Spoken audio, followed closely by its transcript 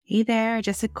Hey there,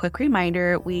 just a quick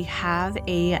reminder we have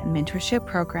a mentorship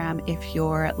program if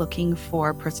you're looking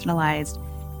for personalized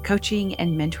coaching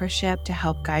and mentorship to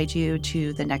help guide you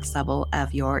to the next level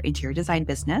of your interior design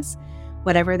business,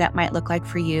 whatever that might look like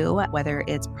for you, whether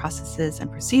it's processes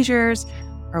and procedures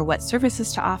or what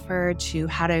services to offer to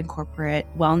how to incorporate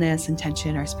wellness,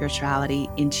 intention, or spirituality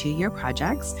into your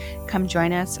projects. Come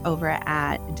join us over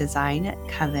at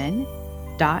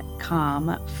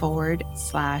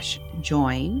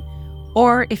designcoven.com/join.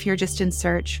 Or if you're just in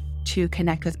search to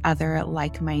connect with other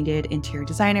like-minded interior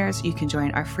designers, you can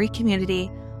join our free community,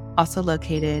 also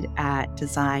located at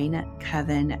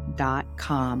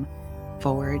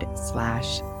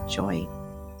designcoven.com/join.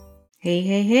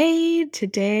 Hey.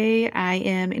 Today I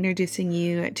am introducing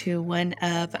you to one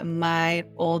of my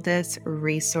oldest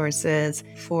resources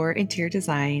for interior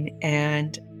design,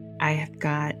 and I have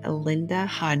got Linda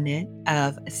Hodnett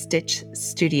of Stitch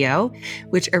Studio,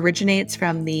 which originates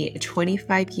from the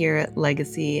 25-year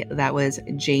legacy that was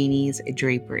Janie's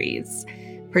Draperies.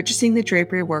 Purchasing the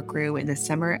drapery workroom in the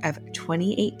summer of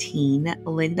 2018,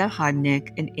 Linda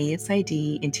Hodnett, an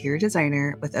ASID interior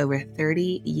designer with over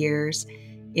 30 years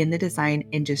in the design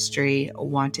industry,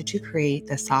 wanted to create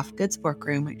the soft goods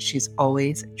workroom she's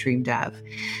always dreamed of.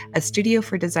 A studio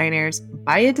for designers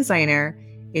by a designer,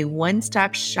 a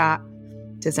one-stop shop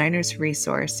designer's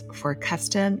resource for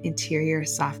custom interior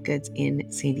soft goods in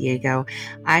San Diego.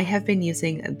 I have been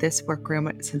using this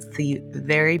workroom since the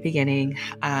very beginning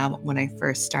when I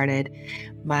first started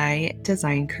my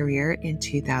design career in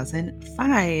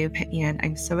 2005, and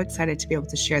I'm so excited to be able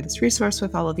to share this resource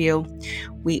with all of you.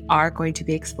 We are going to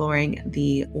be exploring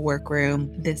the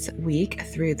workroom this week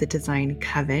through the Design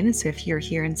Coven. So if you're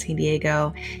here in San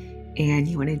Diego and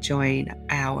you want to join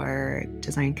our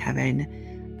Design Coven,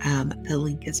 the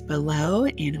link is below,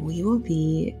 and we will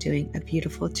be doing a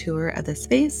beautiful tour of the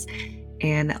space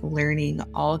and learning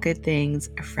all good things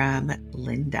from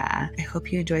Linda. I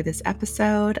hope you enjoy this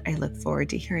episode. I look forward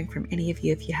to hearing from any of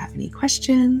you if you have any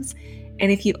questions.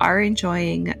 And if you are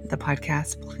enjoying the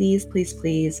podcast, please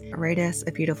write us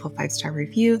a beautiful 5-star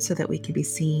review so that we can be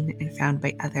seen and found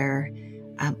by other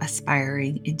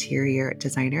aspiring interior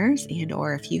designers. And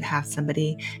or if you have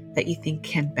somebody that you think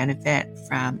can benefit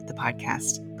from the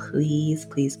podcast, please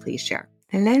share.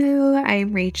 Hello,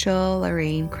 I'm Rachel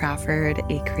Lorraine Crawford,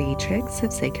 a creatrix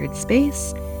of sacred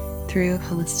space through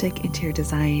holistic interior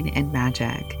design and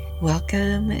magic.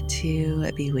 Welcome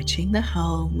to Bewitching the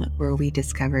Home, where we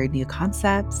discover new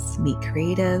concepts, meet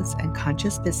creatives, and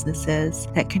conscious businesses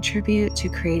that contribute to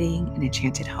creating an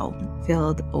enchanted home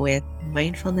filled with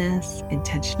mindfulness,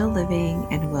 intentional living,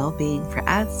 and well-being for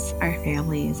us, our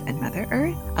families, and Mother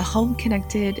Earth. A home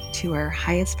connected to our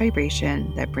highest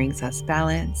vibration that brings us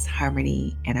balance,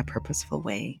 harmony, and a purposeful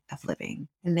way of living.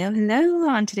 Hello.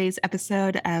 On today's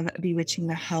episode of Bewitching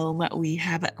the Home, we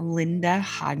have Linda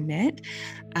Hodnett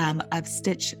of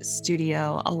Stitch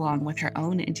Studio, along with her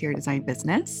own interior design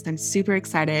business. I'm super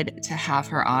excited to have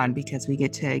her on because we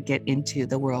get to get into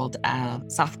the world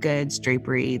of soft goods,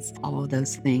 draperies, all of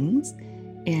those things.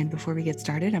 And before we get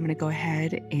started, I'm going to go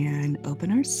ahead and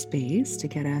open our space to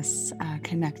get us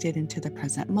connected into the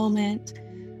present moment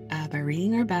by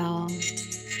ringing our bell.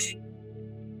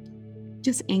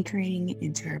 Just anchoring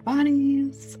into our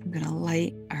bodies. I'm going to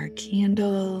light our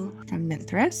candle from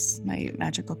Mithras, my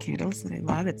magical candles that I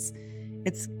love. It's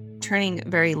turning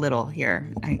very little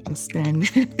here. I've just been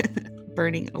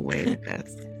burning away with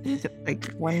this.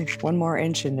 Like one more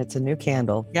inch and it's a new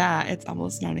candle. Yeah, it's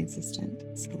almost non-existent.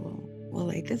 So we'll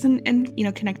light this and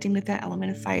connecting with that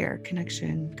element of fire,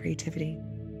 connection, creativity.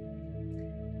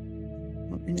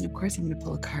 And then of course I'm going to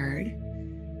pull a card.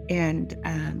 And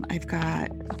I've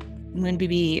got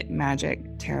Moonbaby Magic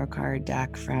tarot card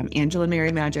deck from Angela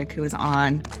Mary Magic, who was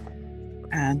on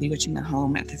Bewitching the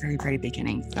Home at the very, very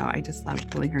beginning. So I just love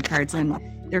pulling her cards, and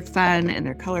they're fun and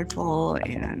they're colorful,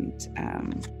 and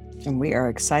we are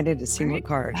excited to see what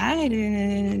card.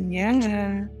 Excited,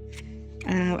 yeah.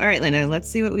 All right, Linda, let's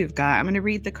see what we've got. I'm going to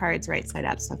read the cards right side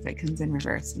up, so if it comes in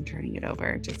reverse, I'm turning it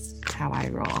over, just how I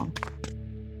roll.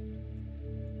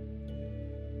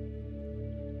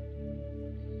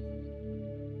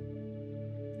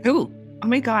 Oh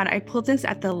my God, I pulled this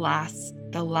at the last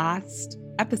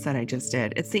episode I just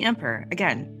did. It's the Emperor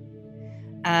again,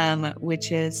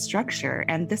 which is structure.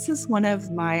 And this is one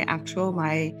of my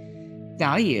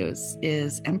values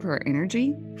is Emperor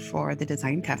energy for the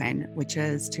Design Coven, which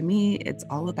is, to me, it's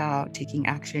all about taking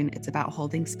action. It's about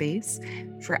holding space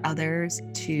for others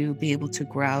to be able to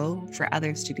grow, for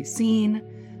others to be seen.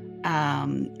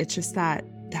 It's just that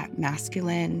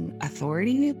masculine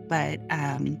authority, but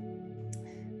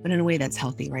but in a way that's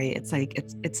healthy, right? It's like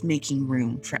it's making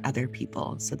room for other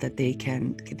people so that they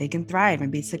can thrive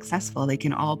and be successful. They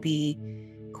can all be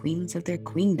queens of their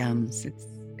queendoms.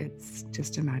 It's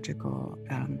just a magical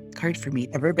card for me.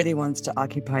 Everybody wants to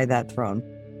occupy that throne.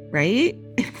 Right?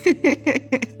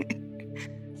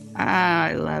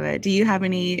 I love it. Do you have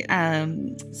any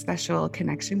special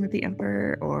connection with the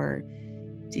Emperor, or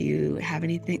do you have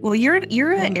anything? Well, you're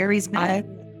an Aries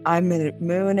moon. I'm a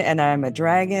moon, and I'm a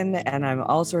dragon, and I'm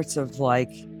all sorts of like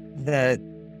the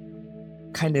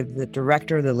kind of the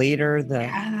director, the leader,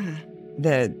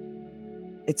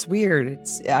 it's weird.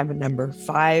 I'm a number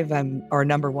 5, or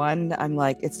number 1. I'm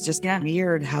like, it's just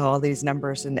weird how all these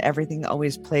numbers and everything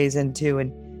always plays into,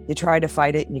 and you try to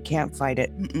fight it and you can't fight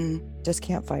it. Just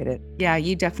can't fight it. Yeah,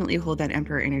 you definitely hold that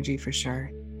Emperor energy for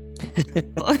sure.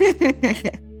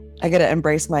 I got to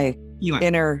embrace my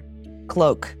inner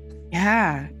cloak.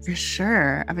 Yeah, for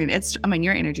sure. I mean,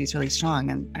 your energy is really strong,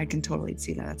 and I can totally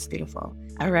see that. That's beautiful.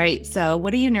 All right. So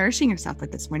what are you nourishing yourself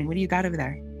with this morning? What do you got over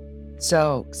there?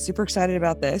 So super excited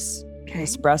about this. Okay.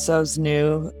 Espresso's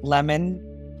new lemon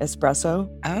espresso.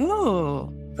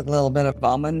 Oh. With a little bit of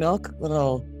almond milk,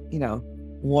 little,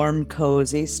 warm,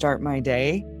 cozy, start my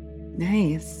day.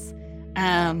 Nice.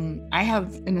 I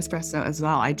have an espresso as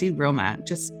well. I do Roma,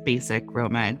 just basic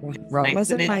Roma.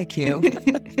 Roma's in my queue.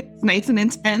 It's nice and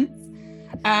intense.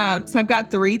 So I've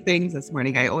got 3 things this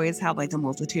morning. I always have like a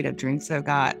multitude of drinks. So I've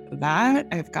got that.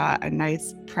 I've got a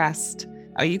nice pressed.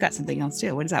 Oh, you got something else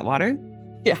too. What is that? Water?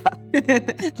 Yeah.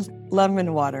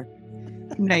 Lemon water.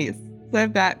 Nice. So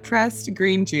I've got pressed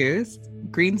green juice.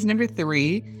 Green's number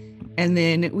 3. And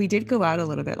then we did go out a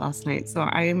little bit last night. So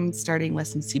I am starting with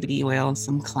some CBD oil,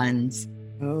 some cleanse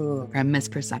from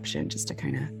misperception, just to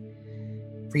kind of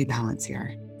rebalance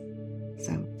here.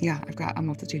 So yeah, I've got a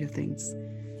multitude of things.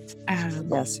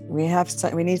 Yes,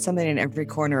 we need something in every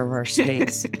corner of our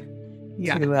space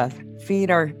to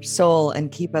feed our soul and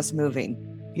keep us moving.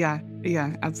 Yeah,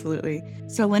 absolutely.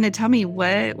 So Linda, tell me,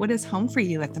 what is home for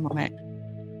you at the moment?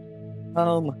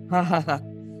 Home.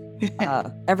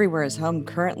 Everywhere is home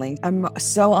currently. I'm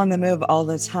so on the move all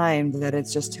the time that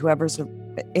it's just whoever's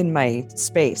in my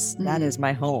space. Mm-hmm. That is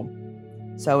my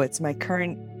home. So it's my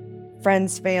current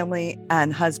friends, family,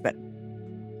 and husband.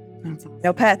 That's awesome.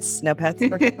 No pets for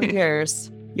a couple of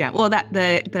years. Yeah, well,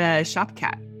 the shop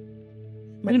cat.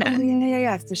 Luna. Oh,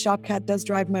 yeah. The shop cat does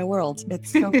drive my world.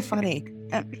 It's so funny.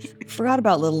 Forgot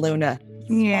about little Luna.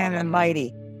 Yeah.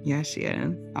 Mighty. Yeah, she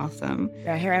is. Awesome.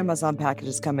 Yeah, her Amazon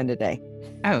packages come in today.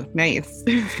 Oh, nice.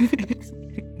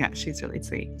 Yeah, she's really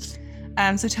sweet.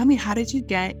 So tell me, how did you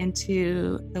get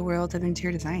into the world of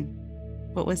interior design?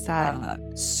 What was that?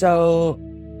 So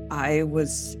I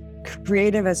was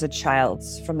creative as a child.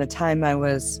 From the time I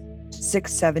was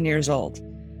 6, 7 years old.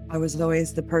 I was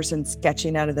always the person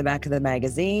sketching out of the back of the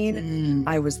magazine.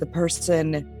 I was the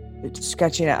person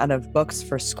sketching out of books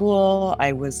for school.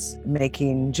 I was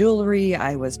making jewelry.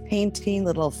 I was painting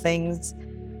little things.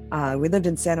 We lived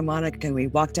in Santa Monica, and we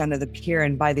walked down to the pier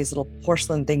and buy these little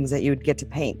porcelain things that you would get to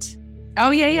paint. Oh,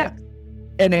 yeah.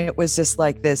 And it was just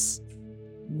like this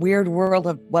weird world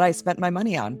of what I spent my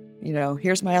money on.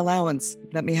 Here's my allowance.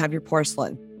 Let me have your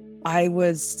porcelain. I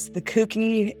was the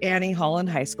kooky Annie Hall in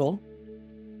high school.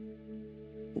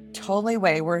 Totally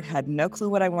wayward, had no clue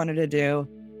what I wanted to do.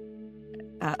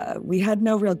 We had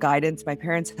no real guidance. My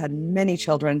parents had many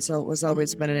children, so it was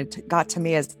always when it got to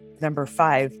me as number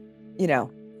 5,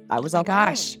 I was on.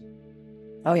 Gosh.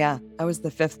 Oh yeah, I was the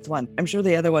 5th one. I'm sure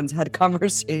the other ones had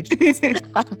conversations.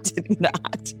 I did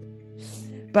not.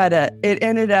 But it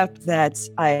ended up that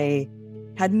I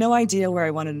had no idea where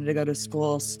I wanted to go to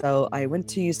school, so I went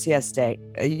to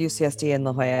UCSD in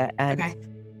La Jolla, and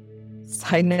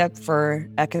signed up for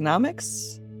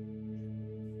economics.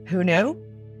 Who knew?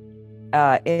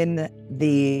 In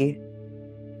the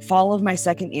fall of my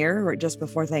 2nd year, or just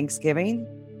before Thanksgiving,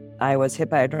 I was hit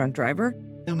by a drunk driver.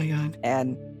 Oh my God.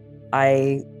 And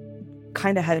I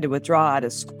kind of had to withdraw out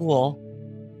of school,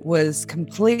 was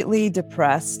completely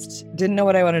depressed, didn't know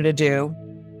what I wanted to do.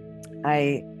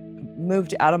 I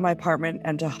moved out of my apartment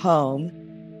and to home.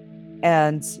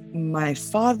 And my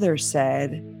father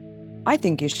said, I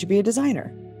think you should be a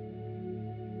designer.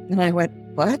 And I went,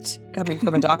 what? Got to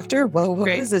become a doctor? Well, what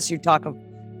is this? You talk of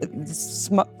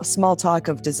small talk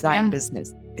of design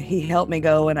business. He helped me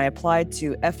go, and I applied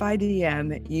to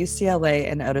FIDM, UCLA,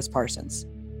 and Otis Parsons.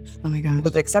 Oh my God.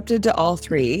 Was accepted to all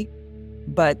 3,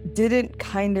 but didn't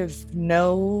kind of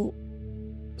know.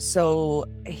 So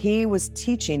he was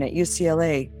teaching at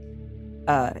UCLA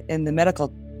in the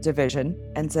medical division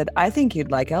and said, I think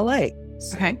you'd like LA.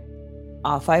 So okay.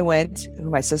 Off I went.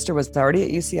 My sister was already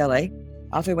at UCLA.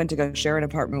 off I went to go share an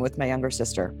apartment with my younger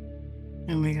sister.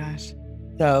 Oh my gosh.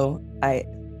 So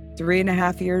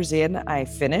 3.5 years in, I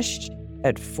finished.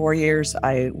 At 4 years,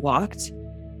 I walked.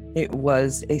 It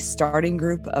was a starting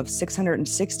group of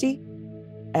 660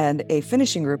 and a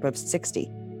finishing group of 60.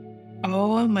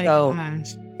 Oh my So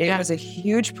gosh. it was a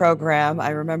huge program. I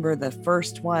remember the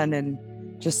first one and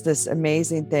just this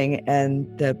amazing thing. And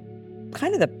the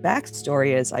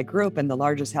backstory is I grew up in the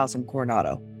largest house in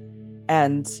Coronado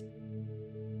and,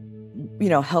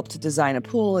 helped to design a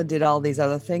pool and did all these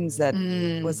other things that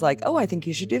was like, oh, I think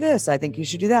you should do this. I think you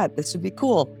should do that. This would be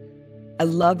cool. I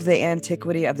love the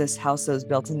antiquity of this house that was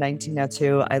built in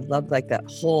 1902. I loved like that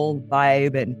whole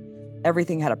vibe, and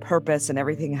everything had a purpose, and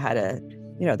everything had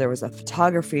there was a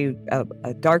photography,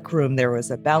 a dark room, there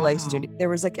was a ballet studio, there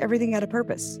was like everything had a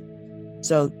purpose.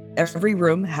 So every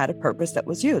room had a purpose that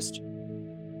was used,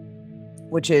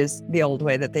 which is the old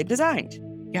way that they designed.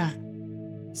 Yeah.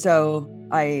 So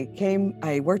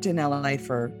I worked in LA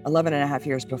for 11 and a half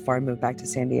years before I moved back to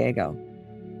San Diego,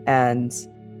 and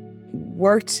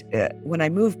worked, when I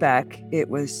moved back, it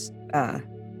was,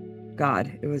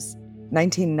 it was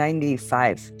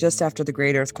 1995, just after the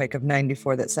great earthquake of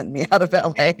 94 that sent me out of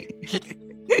LA.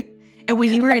 And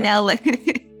when you were in LA.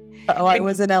 Oh, I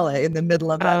was in LA in the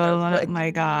middle of that earthquake. Oh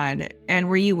my God. And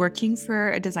were you working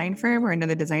for a design firm or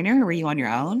another designer, or were you on your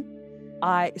own?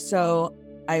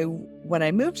 When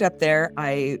I moved up there,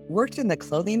 I worked in the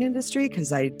clothing industry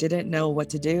because I didn't know what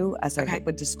to do as I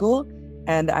went to school.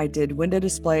 And I did window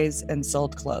displays and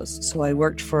sold clothes. So I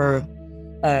worked for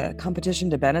a competition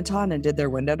to Benetton and did their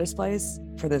window displays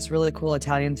for this really cool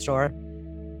Italian store.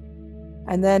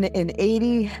 And then in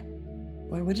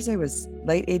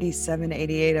late 87,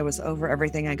 88, I was over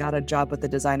everything. I got a job with a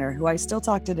designer who I still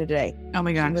talk to today. Oh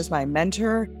my gosh. She was my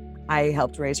mentor. I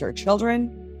helped raise her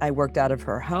children. I worked out of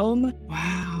her home.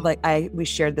 Wow. We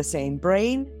shared the same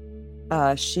brain.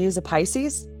 She is a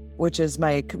Pisces, which is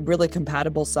my really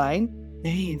compatible sign.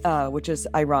 Nice. Which is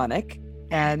ironic.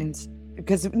 And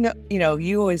because,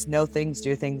 you always know things,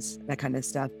 do things, that kind of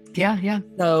stuff. Yeah.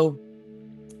 So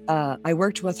I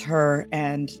worked with her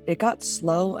and it got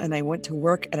slow, and I went to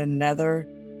work at another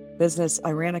business.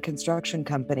 I ran a construction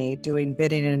company doing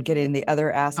bidding and getting the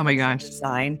other aspects of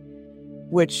design,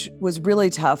 which was really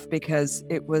tough because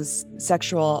it was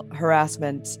sexual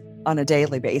harassment on a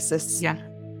daily basis. Yeah.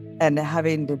 And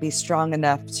having to be strong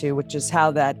enough to, which is how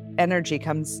that energy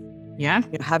comes. Yeah.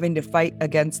 Having to fight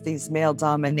against these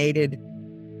male-dominated,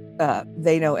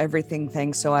 they know everything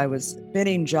things. So I was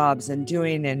bidding jobs and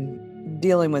doing and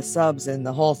dealing with subs and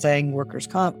the whole thing, workers'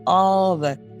 comp, all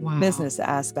the business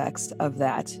aspects of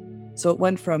that. So it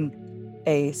went from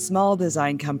a small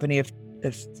design company of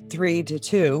 3 to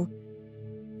 2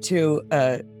 to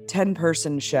a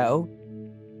 10-person show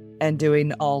and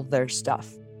doing all their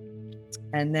stuff.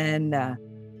 And then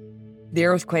the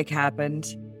earthquake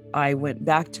happened. I went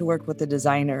back to work with the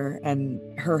designer and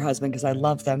her husband because I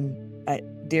love them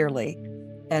dearly.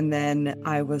 And then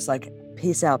I was like,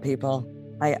 peace out, people.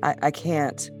 I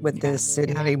can't with this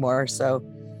city anymore. So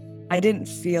I didn't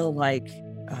feel like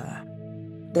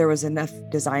there was enough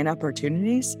design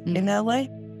opportunities in LA,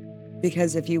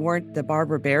 because if you weren't the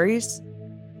Barbara Berries,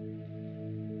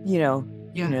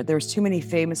 there's too many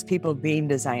famous people being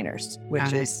designers,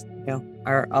 which is,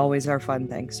 are always our fun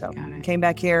thing. So came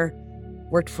back here,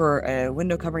 worked for a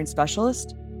window covering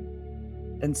specialist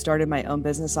and started my own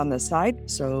business on the side.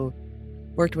 So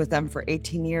worked with them for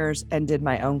 18 years and did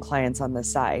my own clients on the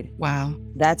side. Wow.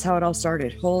 That's how it all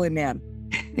started. Holy man.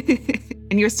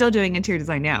 And you're still doing interior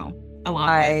design now? A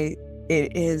lot.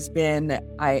 It has been,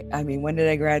 when did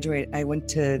I graduate? I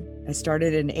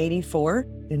started in 84,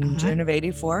 in June of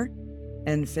 84,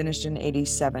 and finished in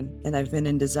 87. And I've been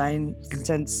in design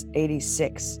since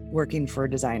 86, working for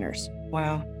designers.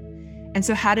 Wow. And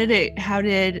so how did you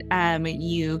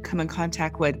come in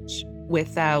contact with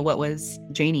what was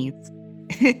Janie's?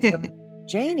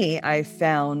 Janie, I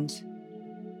found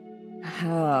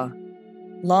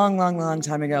long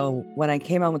time ago when I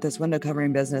came on with this window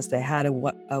covering business. They had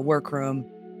a workroom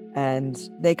and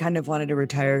they kind of wanted to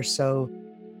retire. So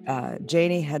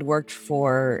Janie had worked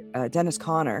for Dennis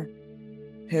Conner,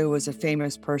 who was a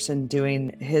famous person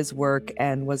doing his work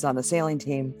and was on the sailing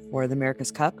team for the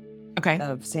America's Cup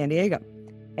of San Diego.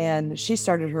 And she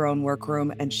started her own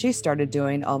workroom and she started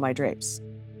doing all my drapes.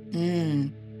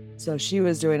 So she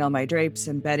was doing all my drapes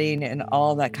and bedding and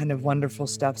all that kind of wonderful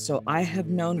stuff. So I have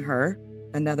known her,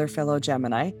 another fellow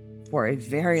Gemini, for a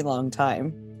very long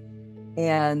time.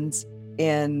 And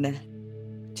in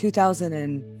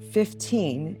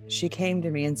 2015, she came to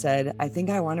me and said, I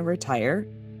think I want to retire.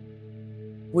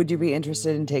 Would you be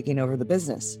interested in taking over the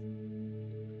business?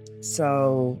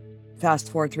 So fast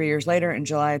forward 3 years later, in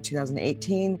July of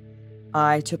 2018,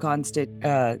 I took on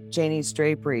Janie's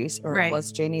Draperies, or it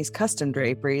was Janie's Custom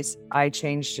Draperies. I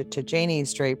changed it to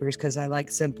Janie's Draperies because I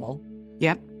like simple.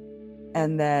 Yep.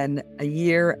 And then a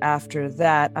year after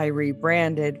that, I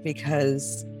rebranded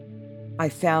because I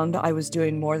found I was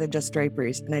doing more than just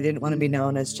draperies, and I didn't want to be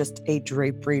known as just a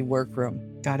drapery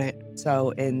workroom. Got it. So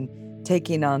in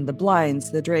taking on the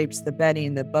blinds, the drapes, the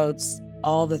bedding, the boats,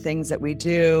 all the things that we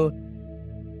do,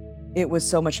 it was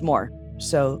so much more.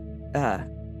 So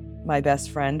my best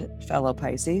friend, fellow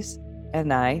Pisces,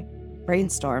 and I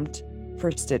brainstormed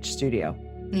for Stitch Studio.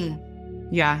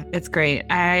 Yeah, it's great.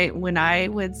 When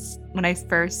I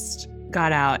first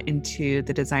got out into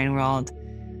the design world,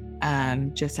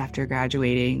 just after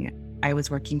graduating, I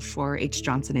was working for H.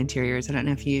 Johnson Interiors. I don't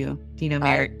know if do you know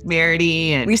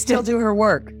Merity? And we still do her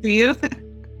work. Do you?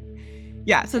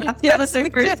 Yeah, so that was my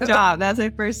first job. That was my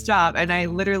first job. And I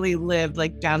literally lived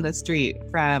like down the street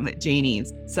from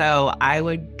Janie's. So I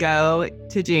would go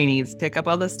to Janie's, pick up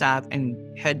all the stuff,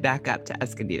 and head back up to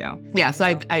Escondido. Yeah, so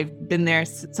I've been there.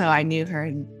 So I knew her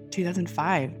in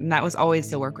 2005. And that was always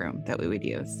the workroom that we would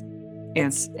use.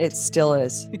 And it still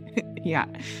is. Yeah.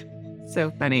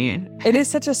 So funny. It is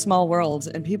such a small world,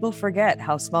 and people forget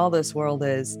how small this world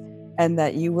is and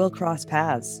that you will cross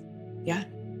paths. Yeah.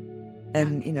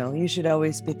 And, you should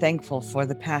always be thankful for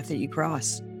the path that you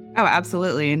cross. Oh,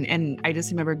 absolutely. And I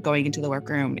just remember going into the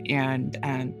workroom, and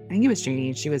I think it was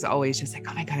Janie. She was always just like,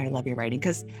 oh my God, I love your writing.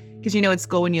 Because in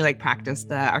school when you like practice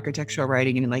the architectural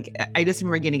writing, and like, I just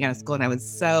remember getting out of school and I was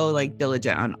so like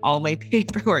diligent on all my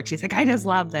paperwork. She's like, I just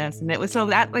love this. And it was so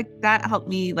that helped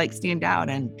me like stand out.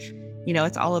 And,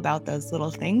 it's all about those little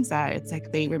things that it's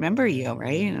like, they remember you.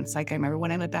 Right. And it's like, I remember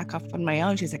when I went back off on my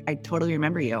own, she's like, I totally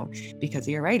remember you because of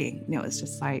your writing. It's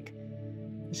just like,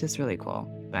 it's just really cool.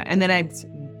 And then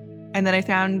I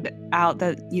found out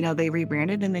that, they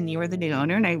rebranded, and then you were the new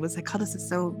owner, and I was like, oh, this is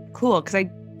so cool. Cause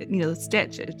the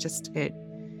Stitch, it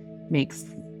makes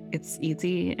it's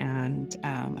easy, and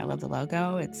I love the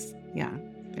logo. It's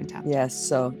fantastic. Yes.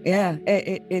 So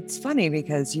it's funny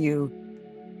because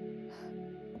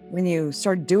when you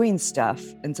start doing stuff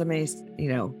and somebody's,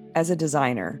 as a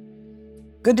designer,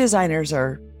 good designers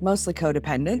are mostly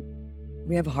codependent.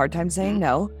 We have a hard time saying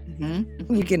no.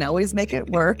 Mm-hmm. You can always make it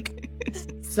work.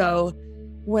 So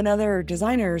when other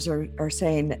designers are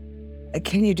saying,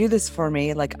 can you do this for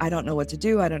me? Like, I don't know what to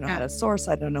do. I don't know how to source.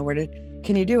 I don't know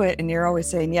can you do it? And you're always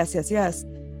saying, yes, yes, yes.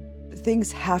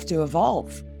 Things have to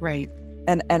evolve. Right.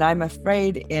 And I'm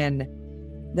afraid in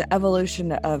the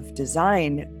evolution of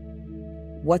design,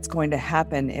 what's going to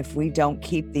happen if we don't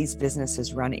keep these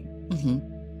businesses running?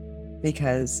 Mm-hmm.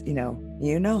 Because, you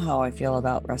know how I feel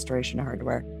about restoration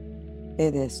hardware.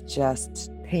 It is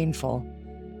just painful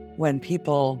when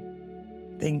people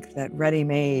think that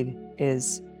ready-made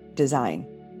is design.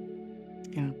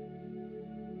 Yeah.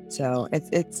 So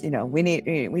it's we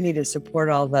need to support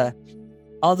all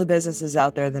the businesses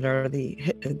out there that are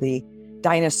the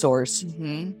dinosaurs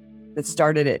that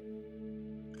started it.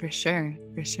 For sure.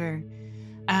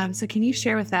 So can you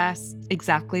share with us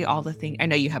exactly all the things? I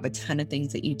know you have a ton of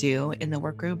things that you do in the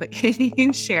workroom, but can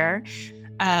you share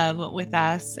with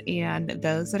us and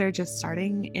those that are just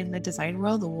starting in the design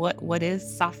world, what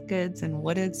is soft goods, and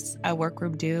what does a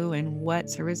workroom do, and what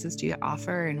services do you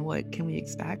offer, and what can we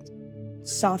expect?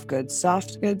 Soft goods.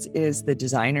 Soft goods is the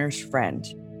designer's friend.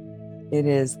 It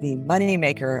is the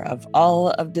moneymaker of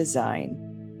all of design.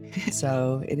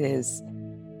 So it is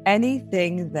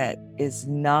anything that is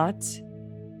not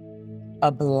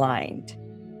a blind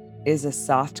is a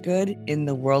soft good in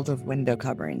the world of window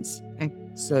coverings. Okay.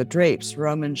 So drapes,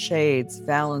 Roman shades,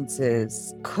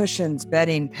 valances, cushions,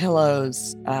 bedding,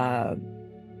 pillows,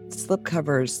 slip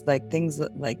covers, things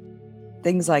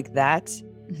like that,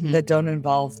 that don't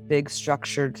involve big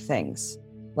structured things.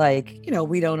 Like,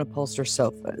 we don't upholster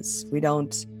sofas. We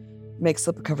don't make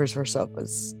slip covers for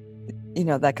sofas,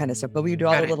 that kind of stuff. But we do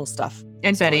all the little stuff.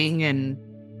 And bedding and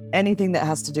anything that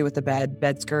has to do with the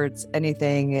bed skirts,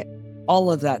 anything,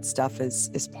 all of that stuff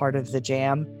is part of the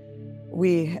jam.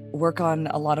 We work on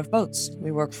a lot of boats.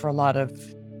 We work for a lot of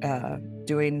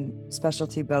doing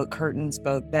specialty boat curtains,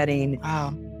 boat bedding.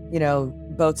 Wow.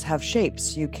 Boats have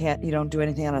shapes. You don't do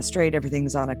anything on a straight.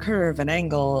 Everything's on a curve, an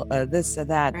angle, this or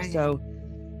that. Right. So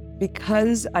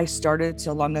because I started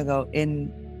so long ago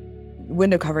in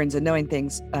window coverings and knowing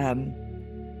things,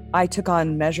 I took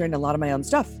on measuring a lot of my own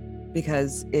stuff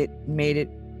because it made it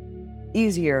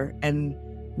easier and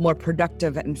more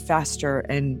productive and faster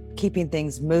and keeping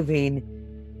things moving,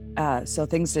 so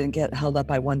things didn't get held up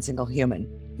by one single human.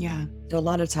 Yeah. So a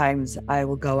lot of times I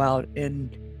will go out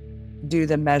and do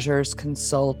the measures,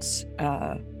 consult,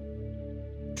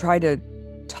 try to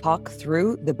talk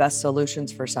through the best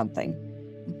solutions for something.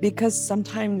 Because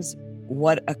sometimes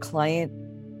what a client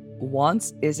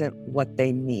wants isn't what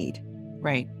they need.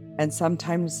 Right. And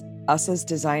sometimes us as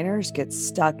designers get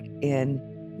stuck in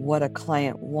what a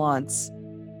client wants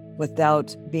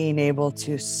without being able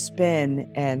to spin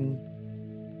and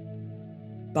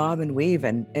bob and weave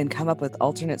and come up with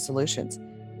alternate solutions.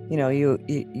 You know,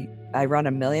 I run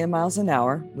 1,000,000 miles an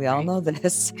hour. We all Right. know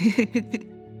this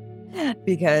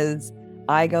because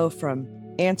I go from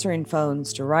answering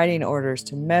phones to writing orders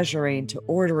to measuring to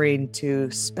ordering to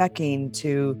speccing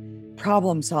to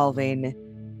problem solving.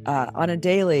 On a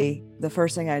daily, the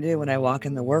first thing I do when I walk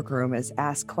in the workroom is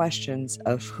ask questions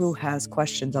of who has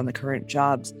questions on the current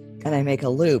jobs, and I make a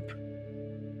loop,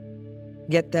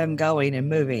 get them going and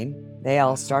moving. They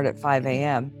all start at 5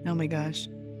 a.m. Oh my gosh.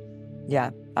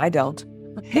 Yeah, I don't.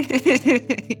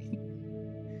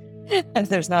 And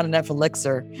there's not enough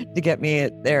elixir to get me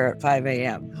there at 5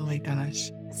 a.m. Oh my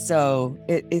gosh. So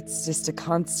it's just a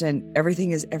constant, every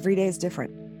day is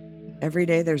different. Every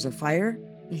day there's a fire.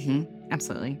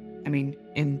 Absolutely. I mean,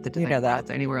 in the You design know that.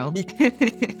 world, any world,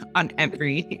 on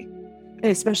every.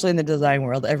 Especially in the design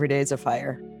world, every day is a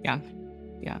fire. Yeah,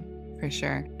 for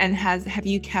sure. And have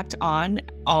you kept on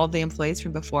all the employees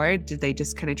from before? Did they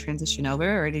just kind of transition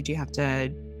over, or did you have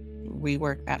to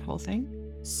rework that whole thing?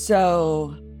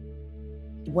 So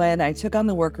when I took on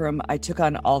the workroom, I took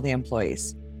on all the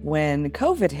employees. When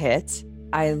COVID hit,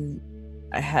 I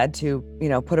had to,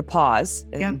 put a pause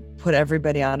and put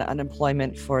everybody on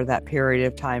unemployment for that period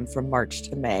of time from March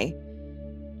to May.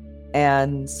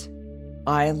 And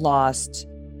I lost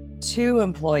 2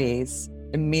 employees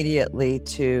immediately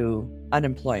to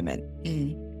unemployment,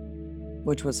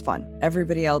 which was fun.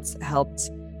 Everybody else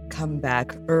helped come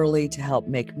back early to help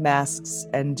make masks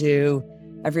and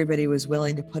everybody was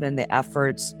willing to put in the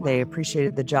efforts. Wow. They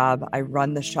appreciated the job. I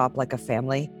run the shop like a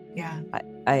family. Yeah.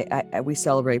 We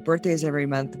celebrate birthdays every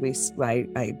month.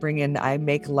 I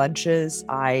make lunches.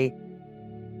 I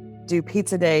do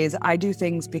pizza days. I do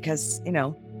things because,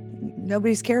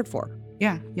 nobody's cared for.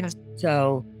 Yeah.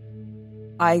 So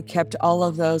I kept all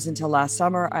of those until last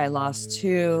summer. I lost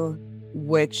 2,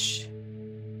 which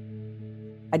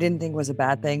I didn't think was a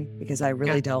bad thing because I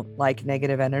really don't like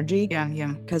negative energy.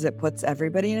 Yeah. Because it puts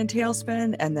everybody in a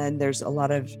tailspin, and then there's a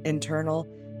lot of internal,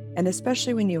 and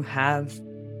especially when you have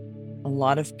a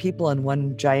lot of people in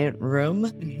one giant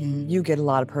room, you get a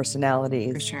lot of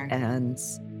personalities. For sure. And,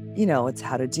 it's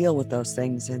how to deal with those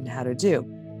things and how to do.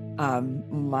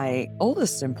 My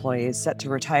oldest employee is set to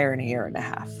retire in 1.5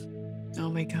 years. Oh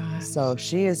my God. So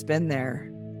she has been there,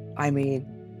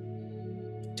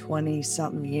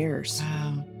 20-something years.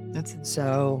 Wow.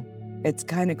 So it's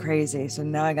kind of crazy. So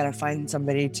now I got to find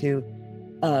somebody to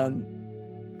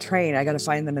train. I got to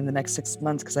find them in the next 6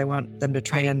 months because I want them to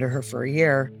train under her for 1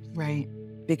 year. Right.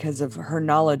 Because of her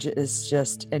knowledge is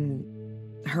just, and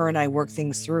her and I work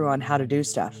things through on how to do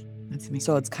stuff. That's amazing.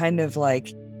 So it's kind of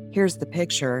like, here's the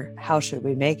picture. How should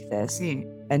we make this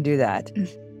and do that?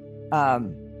 I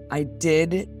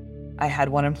had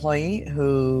one employee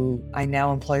who I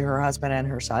now employ her husband and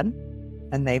her son,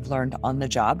 and they've learned on the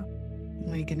job.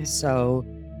 Oh my goodness. So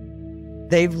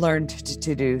they've learned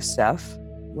to do stuff,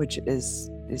 which is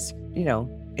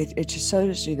it just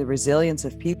shows you the resilience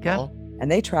of people. Yeah. And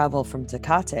they travel from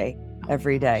Tecate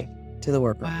every day to the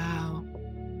workroom. Wow.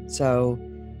 So,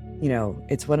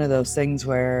 it's one of those things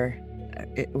where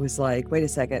it was like, wait a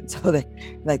second. So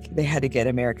they had to get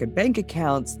American bank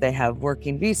accounts. They have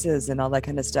working visas and all that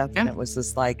kind of stuff. Yeah. And it was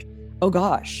just like, oh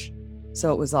gosh.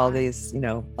 So it was all these,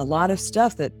 a lot of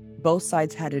stuff that both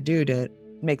sides had to do to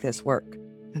make this work.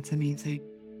 That's amazing.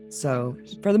 So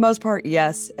for the most part,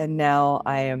 yes. And now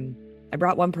I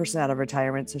brought one person out of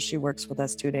retirement. So she works with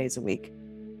us 2 days a week,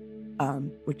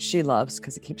 which she loves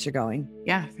because it keeps her going.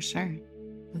 Yeah, for sure.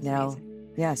 That's amazing.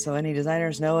 Yeah. So any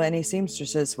designers know any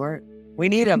seamstresses, we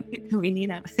need them. We need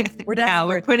them.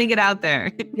 We're putting it out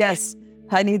there. Yes.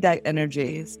 I need that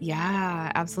energy.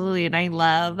 Yeah, absolutely. And I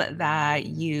love that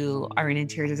you are an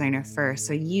interior designer first.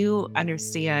 So you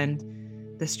understand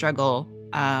the struggle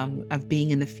of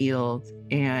being in the field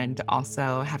and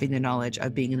also having the knowledge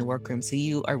of being in the workroom. So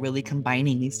you are really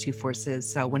combining these 2 forces.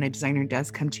 So when a designer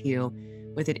does come to you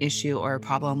with an issue or a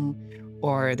problem,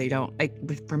 or they don't,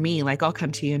 for me, I'll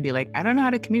come to you and be like, I don't know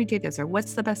how to communicate this, or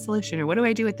what's the best solution, or what do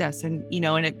I do with this? And,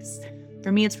 and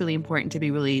for me, it's really important to be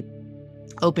really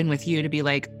open with you to be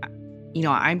like,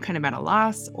 I'm kind of at a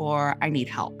loss, or I need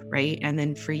help. Right. And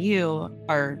then for you,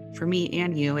 or for me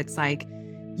and you, it's like,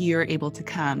 you're able to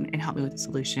come and help me with the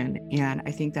solution. And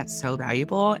I think that's so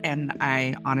valuable. And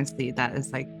I honestly, that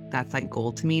is that's like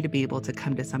gold to me, to be able to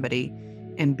come to somebody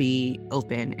and be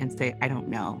open and say, I don't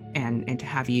know. And to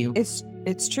have you.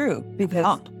 It's true, because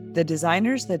help. the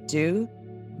designers that do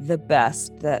the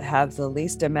best, that have the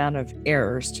least amount of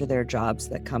errors to their jobs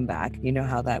that come back, you know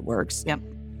how that works. Yep.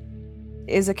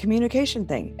 Is a communication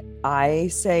thing. I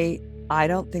say, I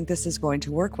don't think this is going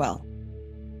to work well.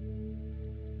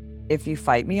 If you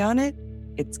fight me on it,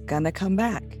 it's gonna come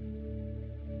back.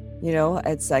 You know,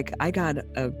 it's like I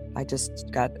just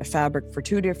got a fabric for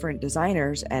 2 different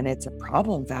designers, and it's a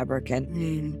problem fabric,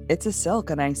 and it's a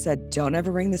silk. And I said, don't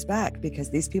ever bring this back,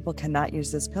 because these people cannot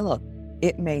use this pillow.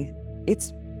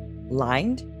 It's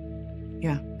lined.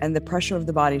 Yeah. And the pressure of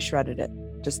the body shredded it,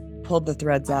 just pulled the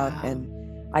threads out. And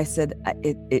I said,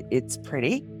 it's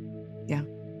pretty. Yeah.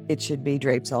 It should be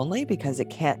drapes only, because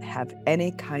it can't have any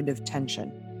kind of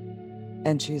tension.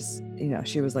 And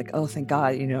she was like, oh, thank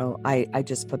God, I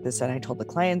just put this in. I told the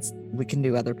clients, we can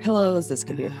do other pillows. This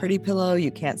could be a pretty pillow.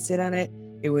 You can't sit on it.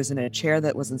 It was in a chair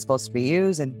that wasn't supposed to be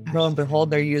used. And lo and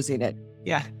behold, they're using it.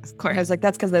 Yeah, of course. I was like,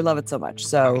 that's because they love it so much.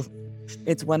 So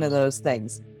it's one of those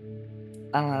things.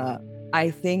 I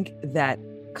think that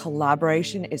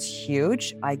collaboration is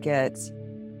huge. I get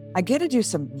to do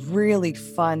some really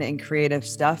fun and creative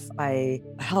stuff. I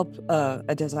help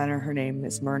a designer. Her name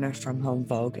is Myrna from Home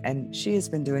Vogue, and she has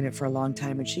been doing it for a long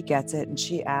time, and she gets it, and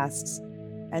she asks.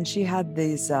 And she had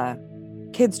these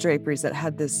kids draperies that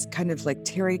had this kind of like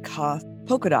terracotta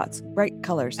polka dots, bright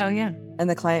colors. Oh, yeah. And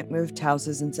the client moved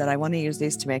houses and said, I want to use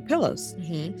these to make pillows.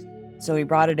 Mm-hmm. So we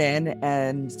brought it in,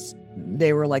 and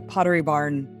they were like Pottery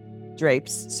Barn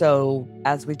drapes. So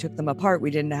as we took them apart,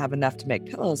 we didn't have enough to make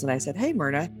pillows. And I said, hey,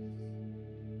 Myrna,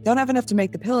 don't have enough to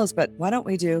make the pillows, but why don't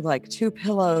we do like 2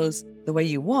 pillows the way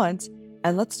you want?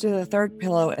 And let's do the 3rd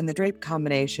pillow and the drape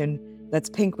combination that's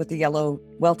pink with the yellow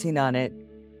welting on it.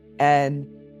 And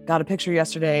got a picture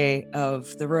yesterday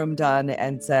of the room done,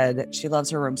 and said she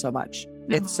loves her room so much.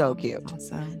 It's so cute.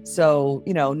 Awesome. So,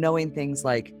 knowing things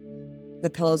like the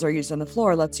pillows are used on the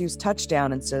floor, let's use touch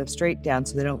down instead of straight down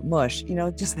so they don't mush,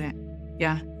 just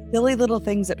Yeah. silly little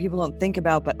things that people don't think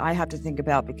about, but I have to think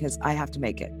about because I have to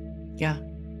make it. Yeah.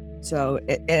 So,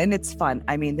 and it's fun.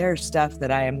 I mean, there's stuff that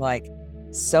I am like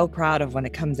so proud of when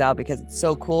it comes out, because it's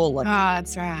so cool. Like,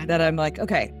 that's rad. that I'm like,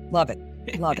 okay, love it.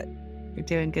 Love it. You're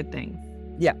doing good things.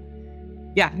 Yeah.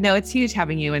 Yeah. No, it's huge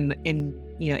having you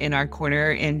in our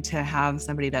corner, and to have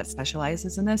somebody that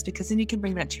specializes in this, because then you can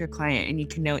bring that to your client and you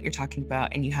can know what you're talking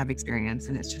about and you have experience,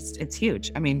 and it's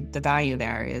huge. I mean, the value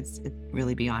there is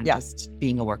really beyond just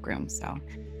being a workroom. So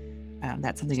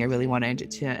that's something I really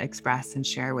wanted to express and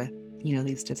share with,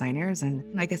 these designers. And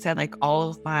like I said, like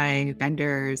all of my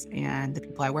vendors and the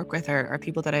people I work with are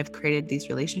people that I've created these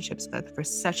relationships with for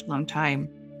such a long time.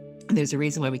 And there's a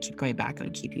reason why we keep going back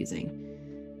and keep using.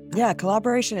 Yeah.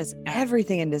 Collaboration is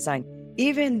everything in design.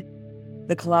 Even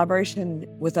the collaboration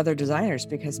with other designers,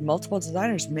 because multiple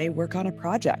designers may work on a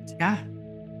project. Yeah.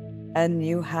 And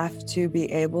you have to be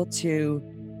able to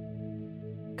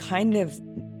kind of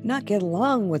not get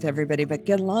along with everybody, but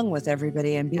get along with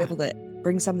everybody and be able to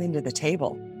bring something to the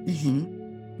table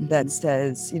that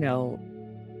says,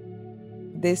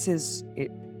 this is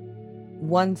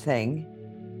one thing.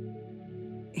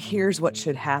 Here's what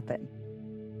should happen.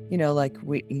 I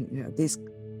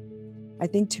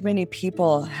think too many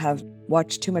people have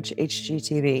watched too much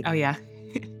HGTV. Oh, yeah.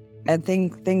 And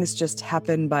things just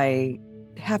happen by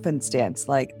happenstance.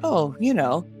 Like, I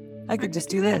could just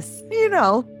do this.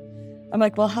 I'm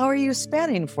like, well, how are you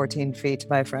spanning 14 feet,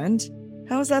 my friend?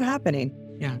 How is that happening?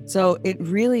 Yeah. So it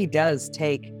really does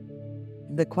take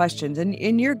the questions,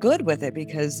 and you're good with it,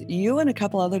 because you and a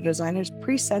couple other designers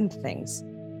pre-send things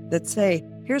that say,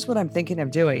 here's what I'm thinking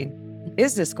of doing.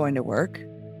 Is this going to work?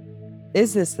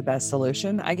 Is this the best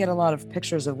solution? I get a lot of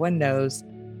pictures of windows,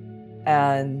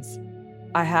 and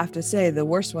I have to say the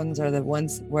worst ones are the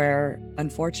ones where,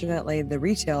 unfortunately, the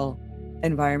retail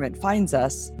environment finds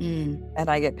us, and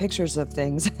I get pictures of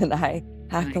things, and I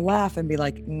have to laugh and be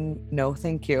like, no,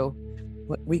 thank you.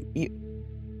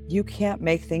 You can't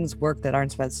make things work that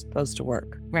aren't supposed to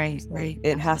work. Right.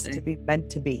 It has to be meant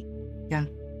to be. Yeah.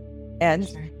 And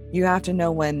you have to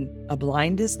know when a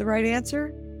blind is the right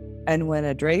answer, and when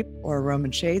a drape or a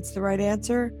Roman shade's the right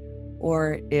answer,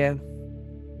 or if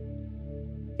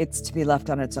it's to be left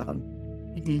on its own.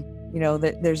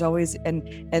 That there's always,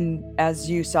 and as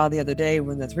you saw the other day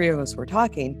when the 3 of us were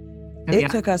talking,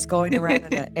 it took us going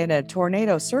around in a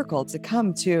tornado circle to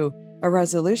come to a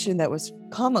resolution that was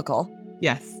comical.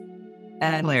 Yes.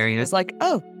 And hilarious. It was like,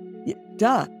 oh,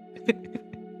 duh.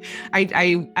 I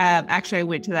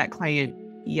went to that client,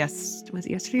 was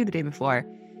it yesterday or the day before?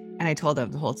 And I told him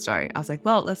the whole story. I was like,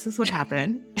 well, this is what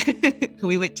happened.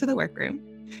 We went to the workroom.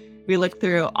 We looked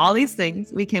through all these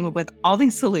things. We came up with all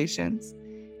these solutions.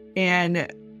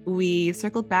 And we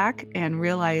circled back and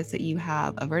realized that you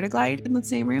have a Vertiglide in the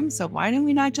same room. So why don't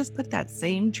we not just put that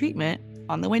same treatment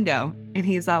on the window? And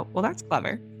he's like, well, that's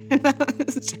clever. And I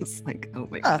was just like, oh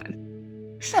my God.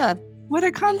 What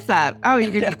a concept. Oh,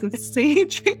 you're going to get the same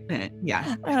treatment.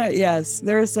 Yeah. Yes,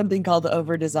 there is something called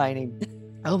over-designing.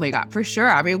 Oh my God, for sure.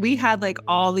 I mean, we had like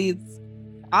all these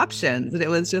options and it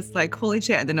was just like, holy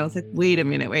shit. And then I was like, wait a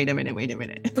minute.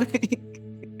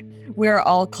 We're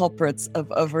all culprits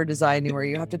of over-designing where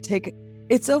you have to take,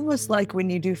 it's almost like when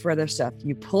you do further stuff,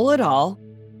 you pull it all,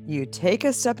 you take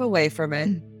a step away from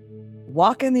it,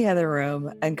 walk in the other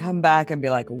room and come back and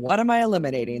be like, what am I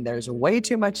eliminating? There's way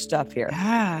too much stuff here.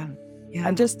 Yeah.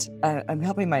 I'm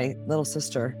helping my little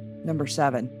sister, number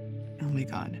 7. Oh my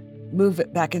God. Move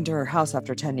it back into her house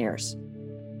after 10 years.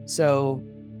 So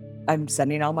I'm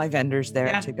sending all my vendors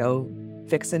there to go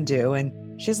fix and do. And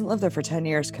she hasn't lived there for 10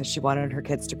 years because she wanted her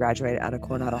kids to graduate out of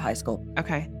Coronado High School.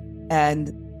 Okay.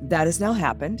 And that has now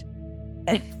happened.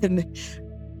 And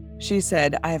she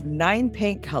said, I have 9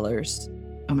 paint colors.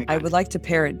 Oh my God. I would like to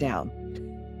pare it down.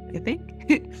 You think?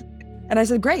 And I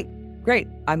said, great.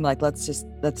 I'm like, let's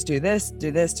do this.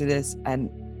 And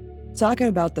talking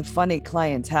about the funny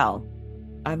clientele,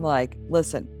 I'm like,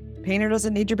 listen, painter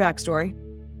doesn't need your backstory.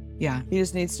 Yeah. He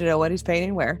just needs to know what he's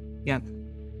painting where. Yeah.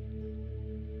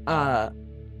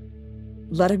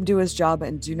 Let him do his job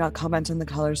and do not comment on the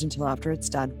colors until after it's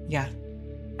done. Yeah.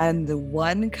 And the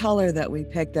one color that we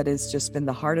picked that has just been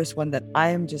the hardest one that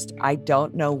I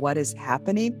don't know what is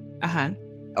happening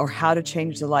or how to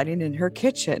change the lighting in her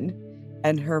kitchen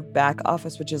and her back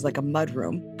office, which is like a mud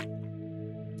room.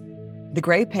 The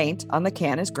gray paint on the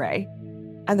can is gray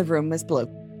and the room is blue.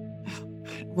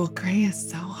 Well, gray is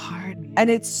so hard. And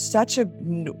it's such a,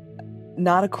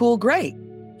 not a cool gray.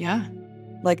 Yeah.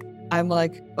 Like, I'm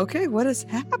like, okay, what is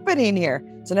happening here?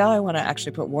 So now I want to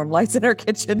actually put warm lights in our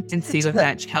kitchen and see if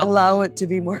that helps. Allow it to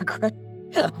be more gray.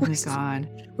 Oh my God.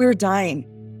 We were dying.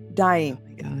 Oh my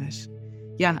gosh.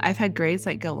 Yeah. I've had grays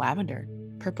like go lavender,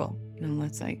 purple. And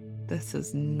it's like, this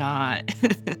is not.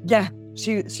 Yeah.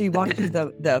 She walked through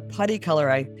the putty color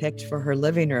I picked for her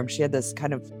living room. She had this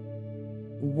kind of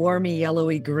warmy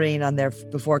yellowy green on there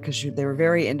before because they were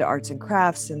very into arts and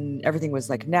crafts and everything was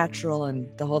like natural and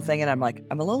the whole thing. And I'm like,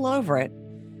 I'm a little over it.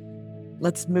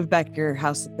 Let's move back your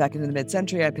house back into the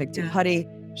mid-century. I picked a putty.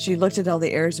 She looked at all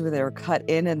the areas where they were cut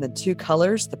in and the 2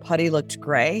 colors, the putty looked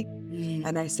gray.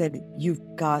 And I said, you've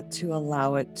got to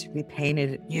allow it to be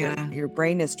painted. Yeah. Your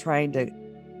brain is trying to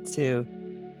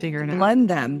figure it out. Blend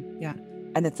them. Yeah.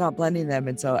 And it's not blending them.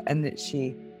 And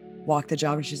she walked the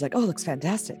job and she's like, oh, it looks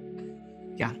fantastic.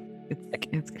 Yeah.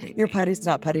 It's great. Your putty's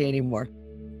not putty anymore.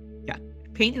 Yeah.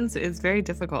 Paint is very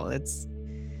difficult. It's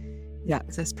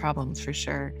just problems for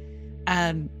sure.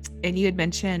 And you had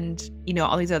mentioned,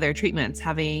 all these other treatments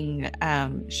having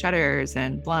shutters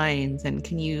and blinds. And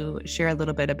can you share a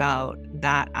little bit about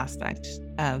that aspect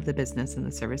of the business and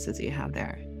the services you have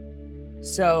there?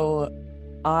 So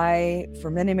I, for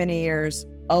many, many years,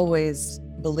 always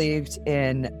believed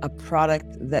in a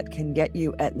product that can get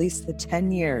you at least the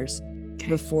 10 years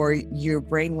before your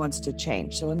brain wants to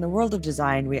change. So in the world of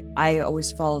design, I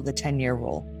always follow the 10-year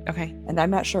rule. Okay. And I'm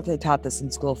not sure if they taught this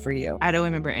in school for you. I don't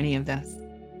remember any of this.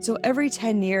 So every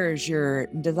 10 years, your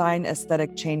design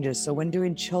aesthetic changes. So when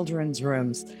doing children's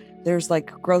rooms, there's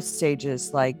like growth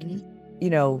stages, like,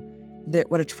 that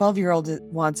what a 12-year-old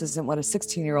wants isn't what a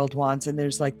 16-year-old wants. And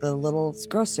there's like the little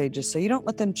growth stages. So you don't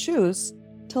let them choose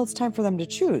till it's time for them to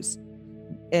choose.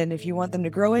 And if you want them to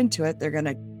grow into it, they're going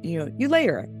to, you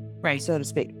layer it. Right. So to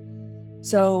speak.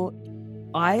 So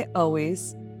I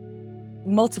always,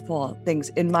 multiple things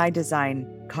in my design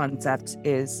concept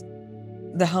is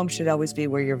the home should always be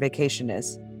where your vacation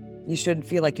is. You shouldn't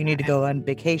feel like you need to go on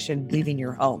vacation leaving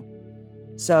your home.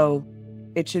 So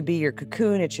it should be your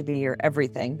cocoon. It should be your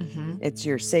everything. Mm-hmm. It's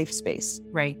your safe space.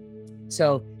 Right.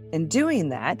 So in doing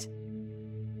that,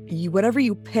 whatever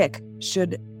you pick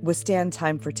should withstand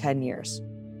time for 10 years.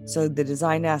 So the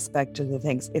design aspect of the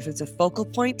things, if it's a focal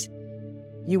point,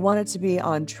 you want it to be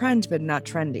on trend, but not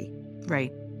trendy.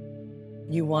 Right.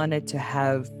 You want it to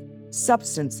have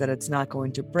substance that it's not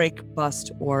going to break,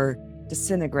 bust, or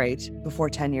disintegrate before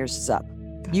 10 years is up.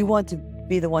 You want to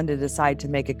be the one to decide to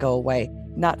make it go away,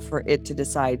 not for it to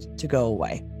decide to go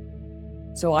away.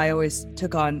 So I always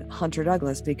took on Hunter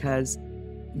Douglas because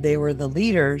they were the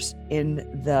leaders in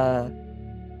the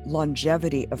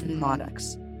longevity of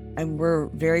products. And we're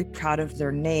very proud of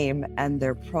their name and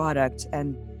their product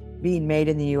and being made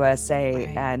in the USA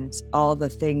and all the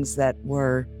things that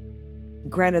were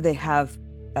Granted, they have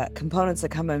components that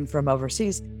come in from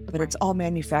overseas, but it's all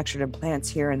manufactured in plants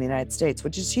here in the United States,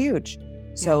 which is huge.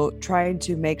 So trying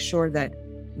to make sure that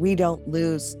we don't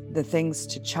lose the things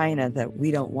to China that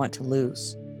we don't want to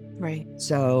lose. Right.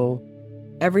 So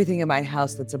everything in my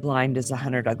house that's a blind is a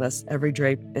Hunter Douglas. Every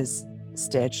drape is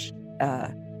Stitch.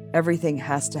 Everything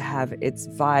has to have its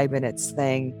vibe and its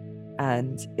thing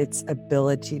and its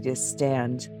ability to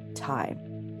stand time.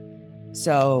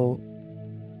 So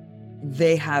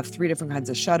they have 3 different kinds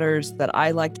of shutters that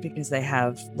I liked because they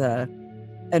have the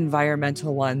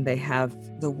environmental one. They have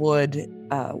the wood,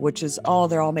 which is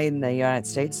they're all made in the United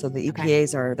States. So the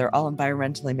EPAs they're all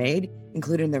environmentally made,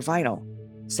 including their vinyl.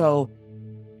 So,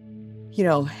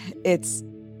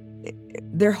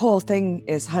 their whole thing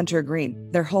is Hunter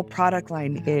Green. Their whole product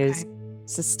line is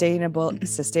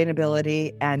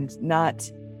sustainability and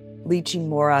not leaching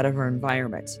more out of our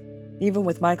environment. Even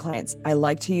with my clients, I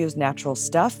like to use natural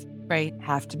stuff. Right.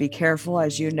 Have to be careful,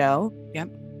 as you know. Yep.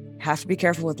 Have to be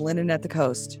careful with linen at the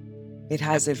coast. It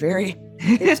has a very...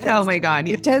 oh my God.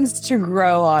 It tends to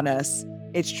grow on us.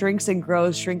 It shrinks and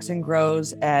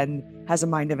grows, and has a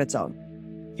mind of its own.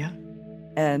 Yeah.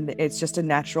 And it's just a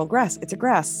natural grass. It's a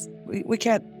grass. We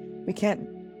can't,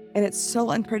 and it's so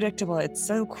unpredictable. It's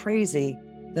so crazy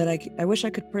that I wish I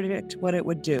could predict what it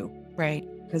would do. Right.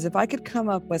 Because if I could come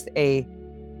up with a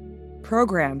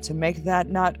program to make that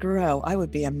not grow, I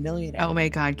would be a millionaire. Oh my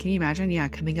God. Can you imagine? Yeah.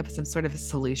 Coming up with some sort of a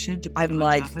solution to put I'm on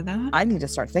like, top of that? I need to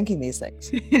start thinking these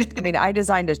things. I mean, I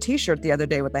designed a t-shirt the other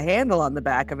day with a handle on the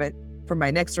back of it for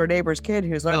my next door neighbor's kid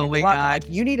who's learning. Oh my God.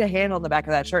 You need a handle on the back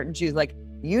of that shirt. And she's like,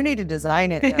 you need to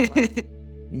design it. And I'm like,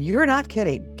 you're not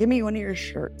kidding. Give me one of your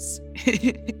shirts.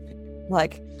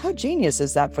 Like, how genius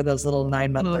is that for those little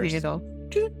 9-monthers? Handle.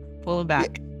 Pull them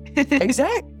back.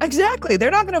 Exactly.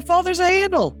 They're not going to fall. There's a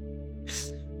handle.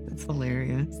 That's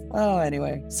hilarious. Oh,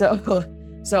 anyway.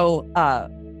 So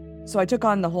I took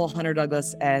on the whole Hunter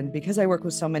Douglas, and because I work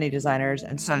with so many designers,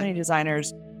 and so many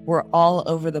designers were all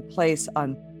over the place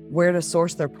on where to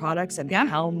source their products and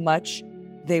how much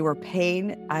they were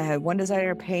paying. I had one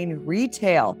designer paying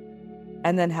retail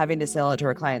and then having to sell it to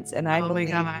her clients. And I believe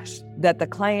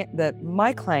that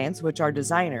my clients, which are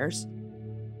designers,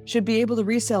 should be able to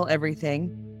resell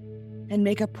everything and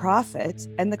make a profit.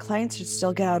 And the clients should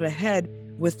still get out ahead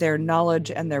with their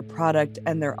knowledge and their product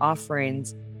and their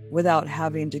offerings without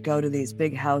having to go to these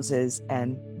big houses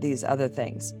and these other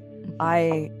things.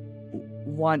 I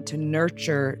want to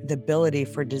nurture the ability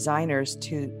for designers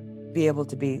to be able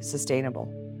to be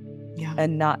sustainable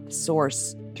and not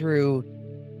source through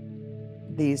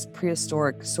these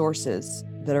prehistoric sources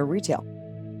that are retail.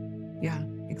 Yeah,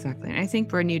 exactly. And I think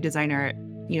for a new designer,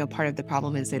 part of the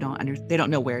problem is they don't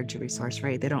know where to resource,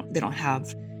 right? They don't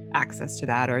have access to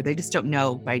that, or they just don't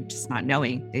know by just not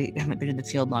knowing. They haven't been in the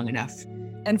field long enough.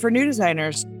 And for new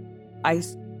designers,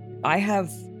 I have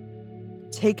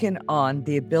taken on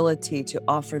the ability to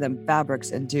offer them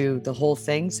fabrics and do the whole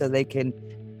thing so they can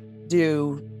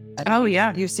do. Oh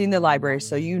yeah. You've seen the library,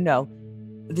 so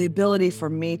the ability for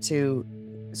me to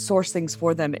source things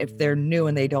for them if they're new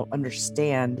and they don't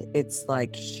understand. It's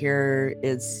like, here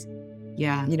is,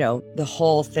 the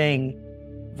whole thing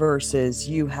versus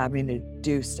you having to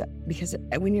do stuff. Because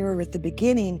when you're at the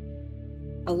beginning,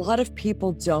 a lot of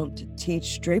people don't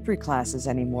teach drapery classes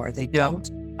anymore. They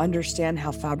don't understand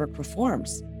how fabric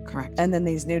performs. Correct. And then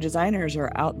these new designers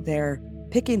are out there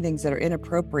picking things that are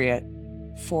inappropriate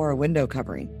for a window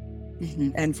covering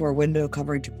and for a window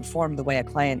covering to perform the way a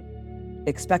client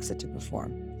expects it to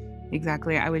perform.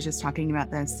 Exactly. I was just talking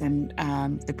about this in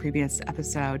the previous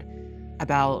episode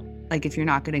about, like, if you're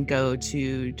not going to go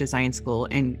to design school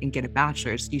and get a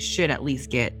bachelor's, you should at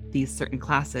least get these certain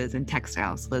classes. And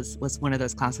textiles was one of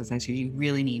those classes that you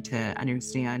really need to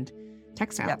understand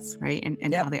textiles, right?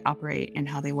 And how they operate and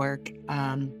how they work.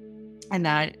 And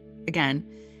that, again,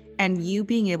 and you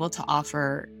being able to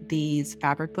offer these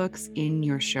fabric books in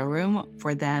your showroom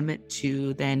for them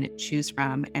to then choose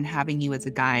from, and having you as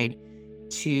a guide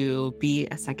to be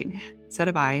a second set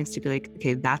of eyes to be like,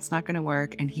 okay, that's not going to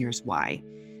work, and here's why.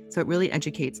 So it really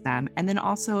educates them. And then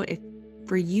also,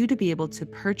 for you to be able to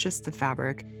purchase the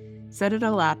fabric, set it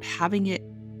all up, having it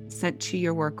sent to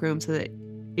your workroom so that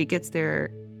it gets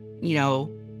there,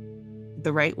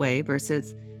 the right way,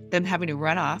 versus them having to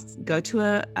run off, go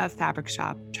to a fabric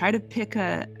shop, try to pick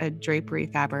a drapery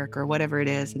fabric or whatever it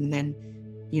is, and then,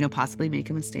 possibly make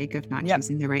a mistake of not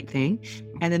choosing the right thing.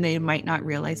 And then they might not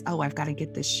realize, oh, I've got to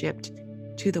get this shipped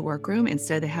to the workroom.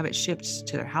 Instead, they have it shipped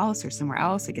to their house or somewhere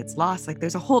else. It gets lost. Like,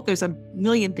 there's a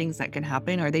million things that can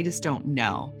happen, or they just don't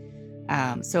know.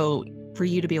 So for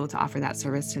you to be able to offer that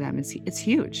service to them, it's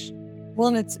huge. Well,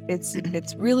 and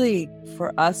it's really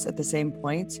for us at the same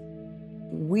point.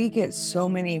 We get so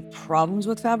many problems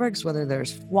with fabrics, whether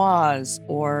there's flaws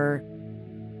or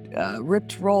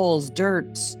ripped rolls,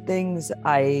 dirt, things.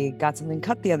 I got something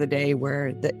cut the other day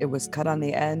where it was cut on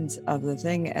the end of the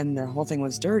thing and the whole thing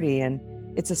was dirty, and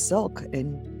it's a silk.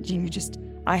 And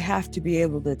I have to be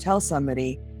able to tell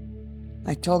somebody.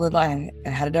 I told her, I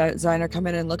had a designer come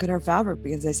in and look at her fabric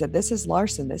because they said, this is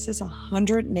Larson. This is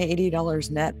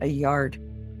 $180 net a yard.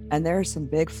 And there are some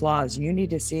big flaws you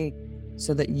need to see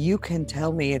so that you can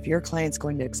tell me if your client's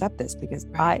going to accept this, because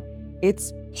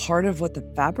it's part of what the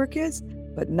fabric is,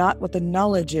 but not what the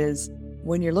knowledge is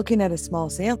when you're looking at a small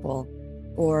sample,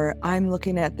 or I'm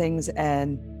looking at things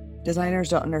and designers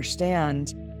don't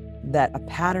understand that a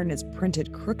pattern is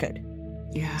printed crooked.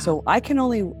 Yeah. So I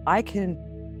can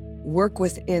work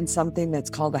within something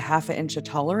that's called a 1/2 inch of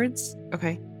tolerance.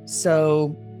 Okay.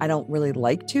 So I don't really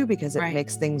like to, because it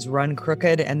makes things run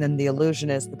crooked. And then the illusion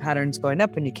is the pattern's going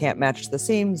up and you can't match the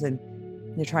seams and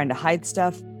you're trying to hide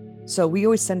stuff. So we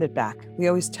always send it back. We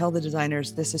always tell the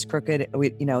designers, this is crooked.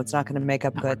 It's not going to make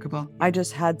up good. Workable. I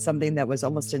just had something that was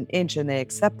almost an inch and they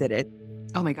accepted it.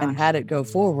 Oh my gosh. And had it go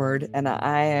forward. And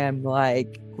I am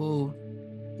like, ooh.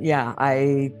 Yeah,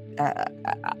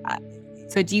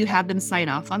 So do you have them sign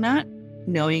off on that?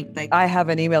 Knowing I have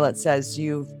an email that says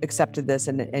you've accepted this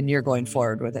and you're going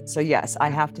forward with it. So yes, I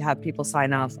have to have people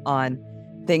sign off on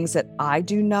things that I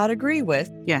do not agree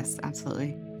with. Yes,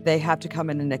 absolutely. They have to come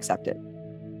in and accept it.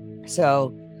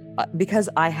 So because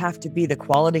I have to be the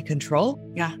quality control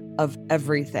of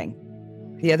everything.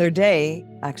 The other day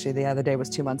was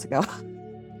 2 months ago.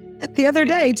 The other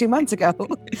day, 2 months ago,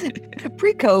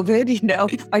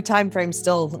 pre-COVID, my time frame's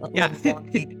still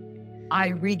wonky.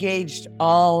 I regauged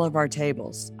all of our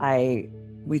tables.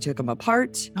 We took them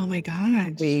apart. Oh my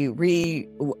gosh.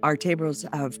 Our tables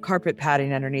have carpet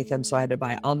padding underneath them. So I had to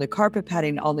buy all new carpet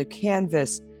padding, all new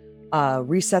canvas,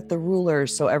 reset the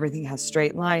rulers. So everything has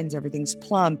straight lines, everything's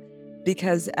plumb,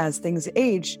 because as things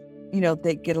age,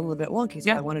 they get a little bit wonky.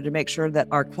 So I wanted to make sure that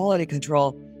our quality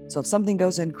control, so if something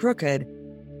goes in crooked,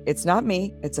 it's not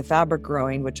me, it's a fabric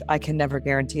growing, which I can never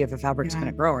guarantee if a fabric's going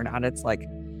to grow or not. It's like,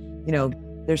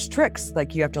 there's tricks,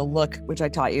 like you have to look, which I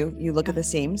taught you. You look at the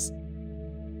seams,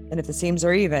 and if the seams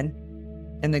are even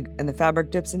and the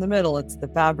fabric dips in the middle, it's the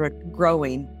fabric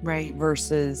growing, right,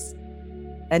 versus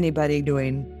anybody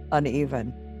doing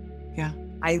uneven. Yeah.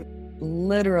 I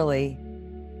literally,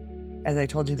 as I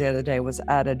told you the other day, was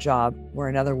at a job where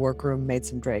another workroom made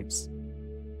some drapes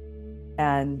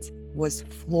and was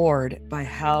floored by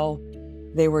how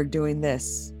they were doing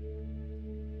this.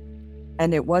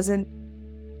 And it wasn't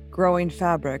growing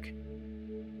fabric,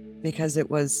 because it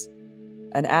was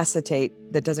an acetate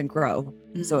that doesn't grow.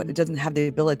 Mm-hmm. So it doesn't have the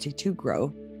ability to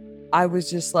grow. I was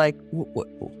just like,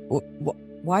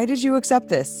 why did you accept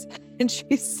this? And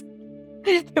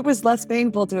it was less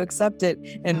painful to accept it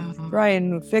and try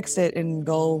and fix it and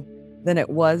go than it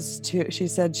was she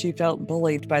said she felt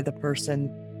bullied by the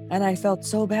person. And I felt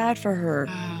so bad for her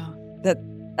that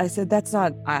I said, it's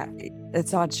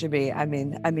not should be. I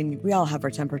mean, we all have our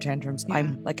temper tantrums. Yeah.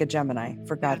 I'm like a Gemini,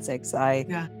 for God's sakes. I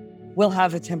will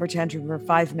have a temper tantrum for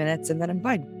 5 minutes and then I'm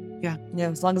fine. Yeah.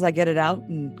 As long as I get it out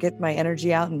and get my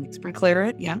energy out and clear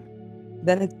it. Yeah.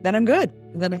 Then I'm good.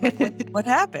 Then what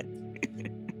happened?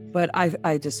 But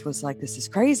I just was like, this is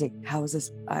crazy. How is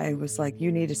this? I was like,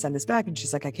 you need to send this back. And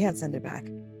she's like, I can't send it back.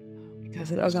 I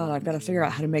said, oh God, I've got to figure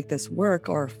out how to make this work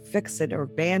or fix it or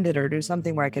band it or do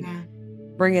something where I could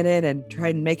bring it in and try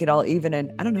and make it all even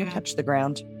and, I don't know, touch the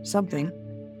ground, something.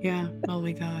 Yeah. Oh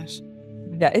my gosh.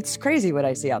 Yeah, it's crazy what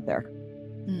I see out there.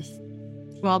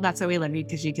 Well, that's why we love you,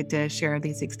 because you get to share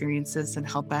these experiences and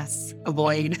help us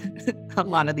avoid a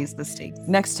lot of these mistakes.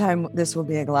 Next time, this will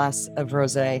be a glass of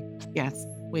rosé. Yes,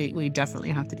 we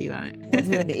definitely have to do that.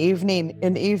 In the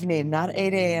evening, not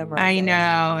 8 a.m. Rosé. I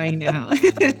know.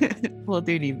 We'll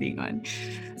do an evening one.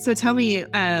 So tell me,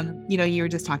 you were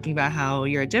just talking about how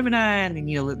you're a Gemini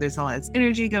and there's all this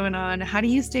energy going on. How do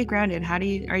you stay grounded?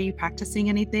 Are you practicing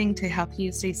anything to help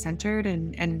you stay centered?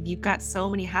 And you've got so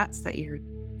many hats that you're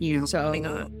putting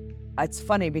on. It's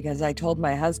funny because I told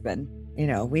my husband,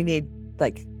 we need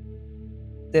like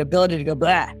the ability to go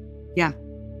blah. Yeah.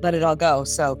 Let it all go.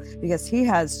 So because he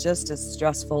has just as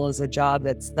stressful as a job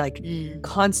that's like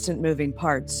constant moving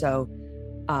parts. So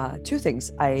 2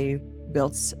 things. I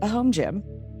built a home gym.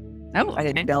 Oh, I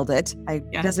didn't build it. I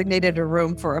designated a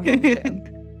room for a home gym.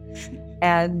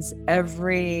 And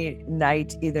every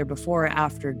night, either before or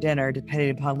after dinner,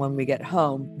 depending upon when we get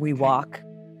home, we walk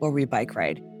or we bike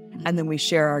ride. And then we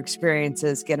share our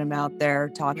experiences, get him out there,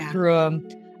 talk through them.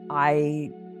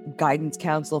 I guidance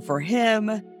counsel for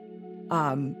him.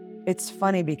 It's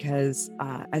funny because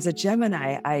as a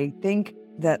Gemini, I think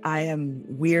that I am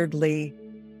weirdly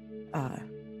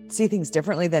see things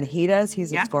differently than he does.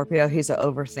 He's a Yeah. Scorpio. He's an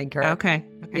overthinker. Okay.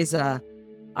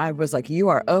 I was like, you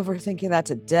are overthinking that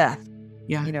to death.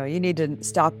 Yeah. You need to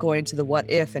stop going to the what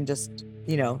if and just,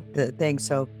 the thing.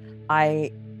 So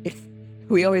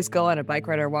we always go on a bike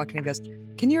ride or walk and he goes,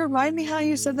 can you remind me how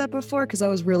you said that before? Because I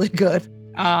was really good.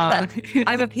 I'm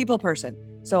a people person.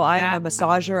 So I'm a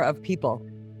massager of people.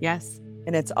 Yes.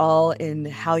 And it's all in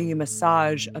how you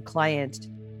massage a client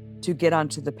to get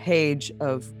onto the page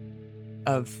of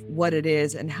what it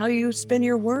is and how you spin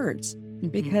your words,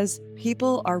 because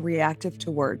people are reactive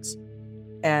to words.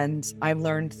 And I've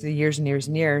learned through years and years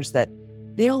and years that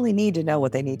they only need to know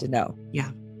what they need to know.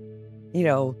 Yeah.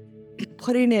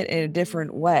 Putting it in a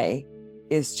different way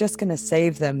is just going to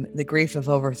save them the grief of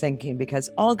overthinking, because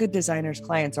all good designers'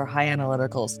 clients are high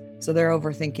analyticals. So they're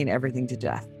overthinking everything to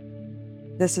death.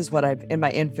 This is what I've, in my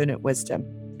infinite wisdom,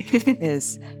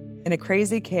 is in a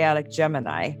crazy, chaotic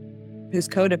Gemini who's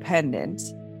codependent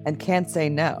and can't say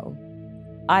no.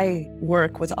 I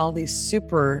work with all these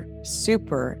super,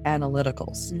 super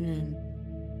analyticals.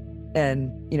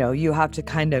 And, you have to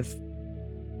kind of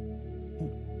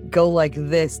go like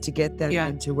this to get them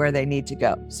into where they need to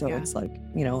go. So it's like,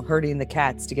 herding the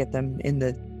cats to get them in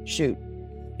the chute.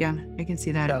 Yeah, I can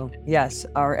see that. So yes,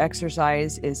 our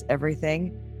exercise is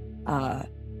everything.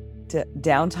 To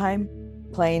downtime,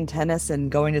 playing tennis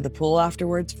and going to the pool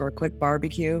afterwards for a quick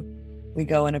barbecue. We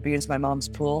go and abuse my mom's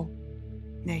pool.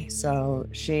 Nice. So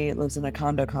she lives in a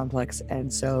condo complex,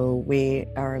 and so we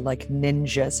are like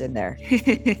ninjas in there.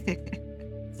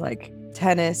 It's like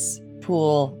tennis,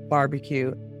 pool,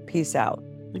 barbecue, peace out.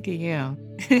 Look at you.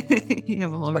 You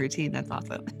have a whole routine. That's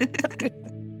awesome.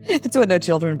 It's what no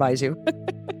children buys you.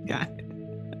 Yeah,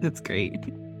 that's great.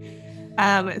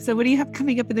 So what do you have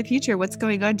coming up in the future? What's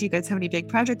going on? Do you guys have any big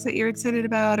projects that you're excited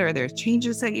about? Or are there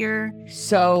changes that you're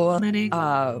planning?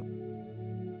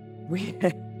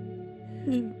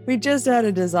 We just had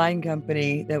a design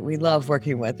company that we love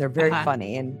working with. They're very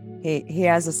funny, and he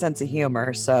has a sense of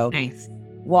humor. So nice.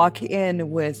 Walk in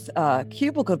with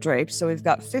cubicle drapes. So we've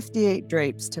got 58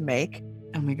 drapes to make.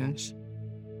 Oh my gosh.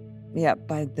 Yeah,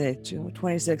 by the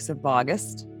 26th of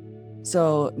August.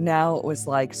 So now it was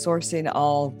like sourcing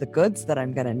all the goods that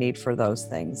I'm going to need for those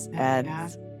things and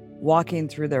walking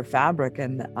through their fabric.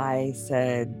 And I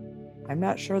said, I'm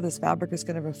not sure this fabric is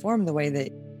going to perform the way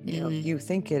that you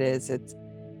think it is.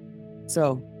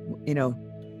 So,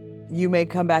 you may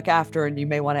come back after and you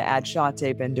may want to add shot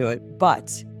tape into it,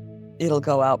 but it'll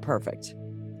go out perfect.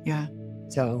 Yeah.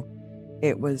 So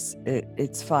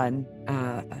it's fun.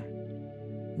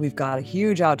 We've got a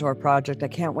huge outdoor project. I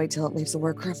can't wait till it leaves the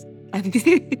workroom.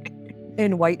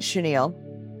 In white chenille.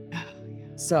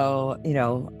 So,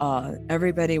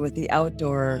 everybody with the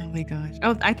outdoor. Oh my gosh.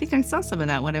 Oh, I think I saw some of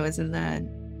that when I was in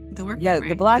the work. Yeah, right?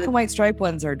 The black and white stripe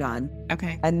ones are done.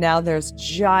 Okay. And now there's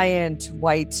giant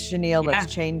white chenille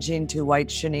that's changing to white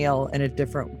chenille in a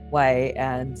different way.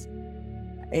 And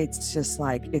it's just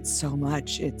like, it's so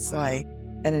much. It's like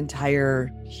an entire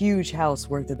huge house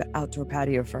worth of outdoor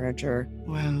patio furniture.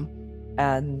 Wow.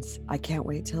 And I can't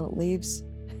wait till it leaves.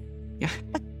 Yeah.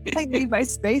 I need my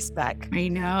space back. I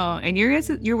know. And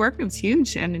your workroom's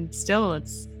huge, and still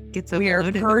gets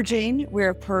overloaded. We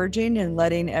are purging and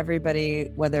letting everybody,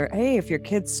 if your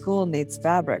kid's school needs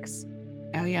fabrics.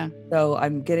 Oh yeah. So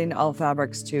I'm getting all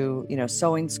fabrics to,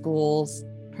 sewing schools.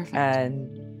 Perfect.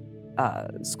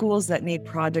 And schools that need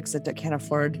projects that can't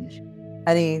afford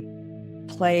any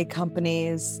play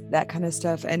companies, that kind of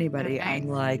stuff. Anybody. Okay. I'm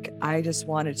like, I just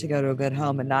want it to go to a good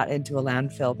home and not into a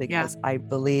landfill, because I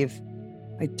believe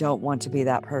I don't want to be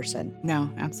that person.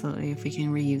 No, absolutely. If we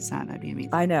can reuse that'd be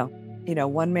amazing. I know.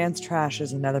 One man's trash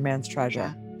is another man's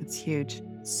treasure. Yeah, it's huge.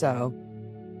 So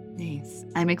nice.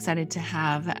 I'm excited to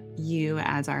have you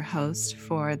as our host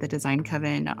for the Design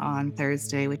Coven on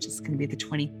Thursday, which is going to be the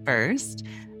 21st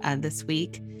this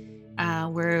week,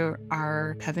 where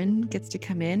our coven gets to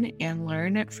come in and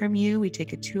learn from you. We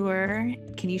take a tour.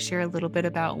 Can you share a little bit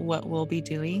about what we'll be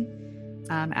doing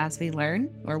as we learn,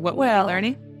 or what we'll be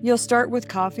learning? You'll start with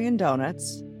coffee and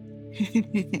donuts,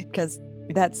 because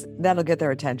that'll get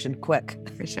their attention quick.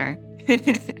 For sure.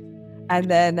 And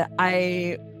then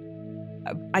I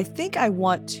think I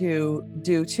want to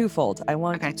do twofold. I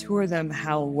want to tour them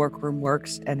how a workroom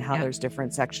works and how there's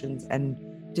different sections and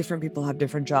different people have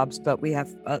different jobs, but we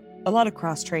have a lot of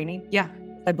cross training. Yeah.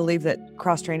 I believe that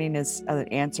cross training is an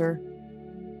answer.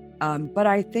 But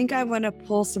I think I want to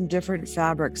pull some different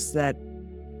fabrics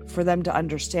for them to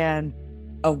understand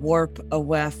a warp, a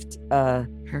weft,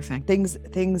 Perfect.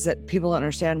 things that people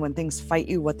understand when things fight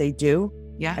you, what they do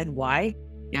Yeah. and why.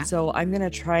 Yeah. So I'm going to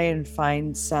try and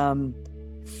find some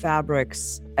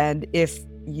fabrics. And if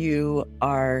you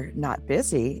are not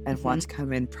busy and want to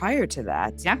come in prior to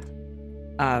that, Yeah.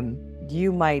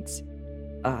 You might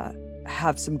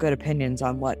have some good opinions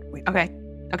on what we Okay.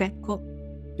 Okay, cool.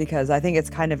 because I think it's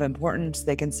kind of important.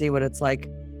 They can see what it's like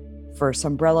for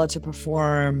Sumbrella to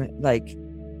perform. Like,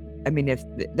 I mean, if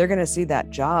they're going to see that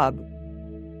job,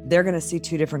 they're going to see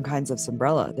two different kinds of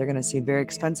Sumbrella. They're going to see very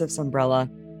expensive Sumbrella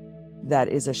that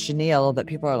is a chenille that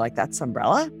people are like, that's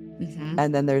Sumbrella.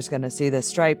 And then there's going to see the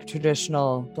stripe,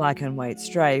 traditional black and white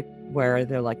stripe, where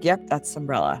they're like, yep, that's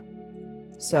Sumbrella.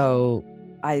 So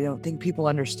I don't think people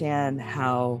understand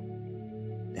how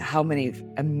many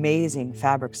amazing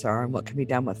fabrics there are and what can be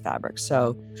done with fabrics.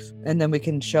 So, and then we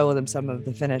can show them some of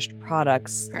the finished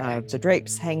products, the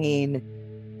drapes hanging,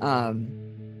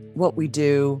 what we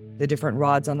do, the different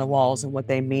rods on the walls and what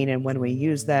they mean and when we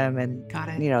use them, and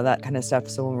you know, that kind of stuff.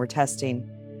 So when we're testing,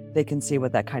 they can see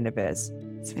what that kind of is.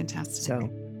 It's fantastic. So,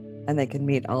 and they can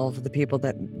meet all of the people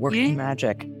that work in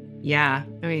magic. Yeah,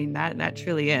 I mean that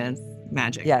truly is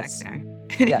magic. Yes. Back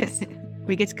there. Yes.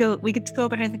 We get to go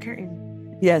behind the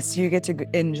curtain. Yes, you get to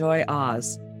enjoy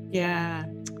Oz. Yeah.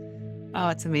 Oh,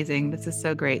 it's amazing. This is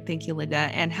so great. Thank you, Linda.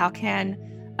 And how can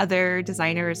other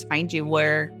designers find you?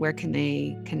 Where can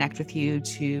they connect with you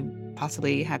to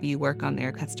possibly have you work on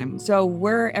their custom? So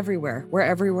we're everywhere. We're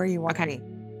everywhere you want to be.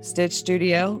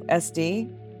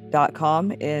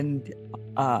 StitchStudioSD.com, and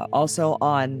also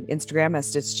on Instagram as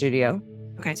Stitch Studio.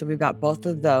 Okay. So we've got both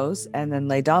of those, and then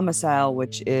Les Domicile,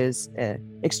 which is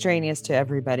extraneous to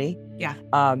everybody. Yeah.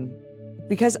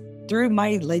 Because through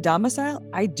my Les Domicile,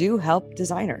 I do help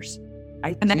designers.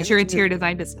 And that's your interior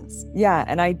design business. Yeah,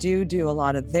 and I do a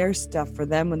lot of their stuff for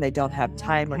them when they don't have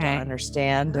time or don't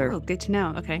understand. Oh, good to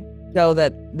know. Okay. So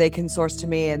that they can source to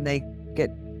me and they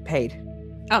get paid.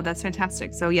 Oh, that's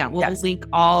fantastic. So yeah, we'll link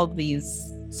all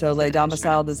these. So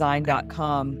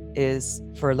LesDomicileDesign.com is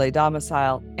for Les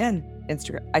Domicile and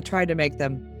Instagram. I tried to make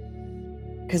them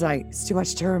because it's too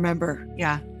much to remember.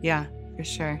 Yeah, for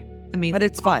sure. I mean, but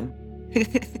it's fun.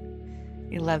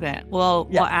 I love it. Well,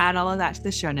 we'll add all of that to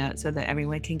the show notes so that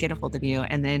everyone can get a hold of you.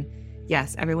 And then,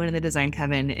 yes, everyone in the Design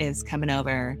Coven is coming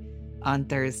over on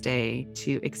Thursday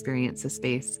to experience the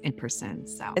space in person.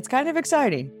 So it's kind of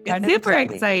exciting. It's super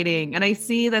exciting. And I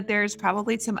see that there's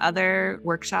probably some other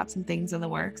workshops and things in the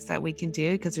works that we can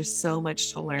do because there's so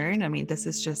much to learn. I mean, this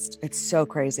is just... It's so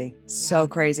crazy. So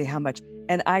crazy how much.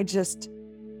 And I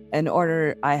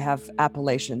have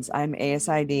appellations. I'm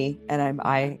ASID and I'm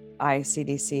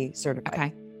ICDC certified.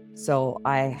 Okay. So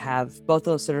I have both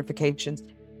those certifications.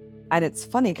 And it's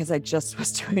funny because I just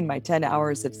was doing my 10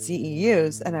 hours of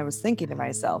CEUs and I was thinking to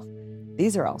myself,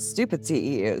 these are all stupid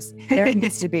CEUs. There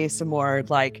needs to be some more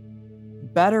like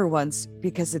better ones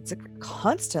because it's a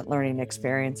constant learning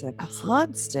experience and a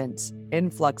constant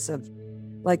influx of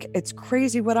like, it's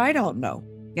crazy what I don't know.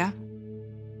 Yeah.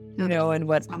 You know, and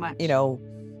what, so much. You know,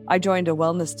 I joined a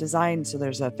wellness design. So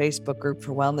there's a Facebook group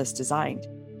for wellness design.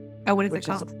 Oh, what is it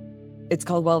called? It's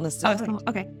called Wellness Design. Oh, it's called,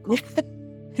 okay. Cool.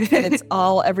 And it's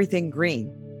all everything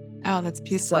green. Oh, that's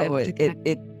beautiful. So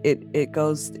it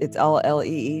goes, it's all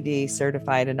LEED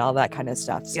certified and all that kind of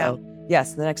stuff. So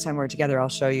yes, the next time we're together, I'll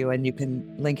show you and you can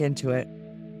link into it.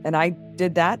 And I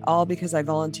did that all because I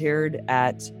volunteered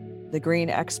at the Green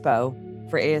Expo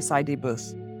for ASID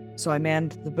booth. So I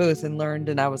manned the booth and learned,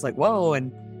 and I was like, whoa,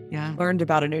 and learned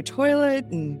about a new toilet.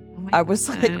 And I was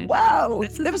like, wow,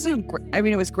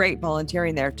 it was great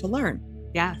volunteering there to learn.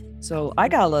 Yeah. So I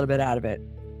got a little bit out of it.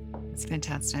 It's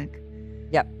fantastic.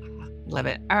 Yep. Love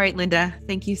it. All right, Linda,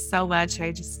 thank you so much.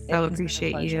 I just so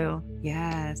appreciate you.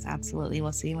 Yes, absolutely.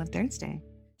 We'll see you on Thursday.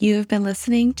 You have been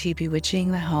listening to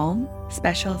Bewitching the Home.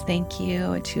 Special thank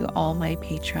you to all my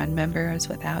Patreon members.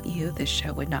 Without you, this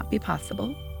show would not be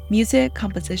possible. Music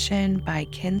composition by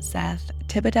Kinseth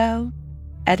Thibodeau,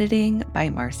 editing by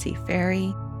Marcy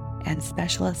Ferry, and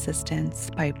special assistance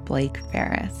by Blake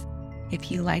Ferris.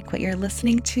 If you like what you're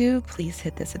listening to, please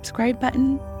hit the subscribe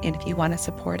button. And if you want to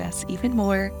support us even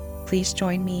more, please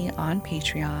join me on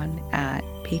Patreon at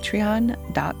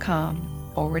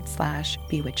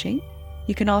patreon.com/bewitching.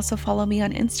 You can also follow me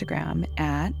on Instagram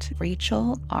at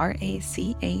Rachel,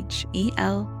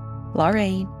 RACHEL,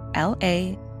 Lorraine,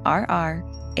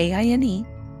 LARRAINE,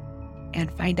 and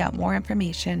find out more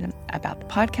information about the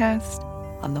podcast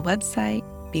on the website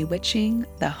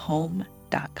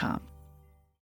bewitchingthehome.com.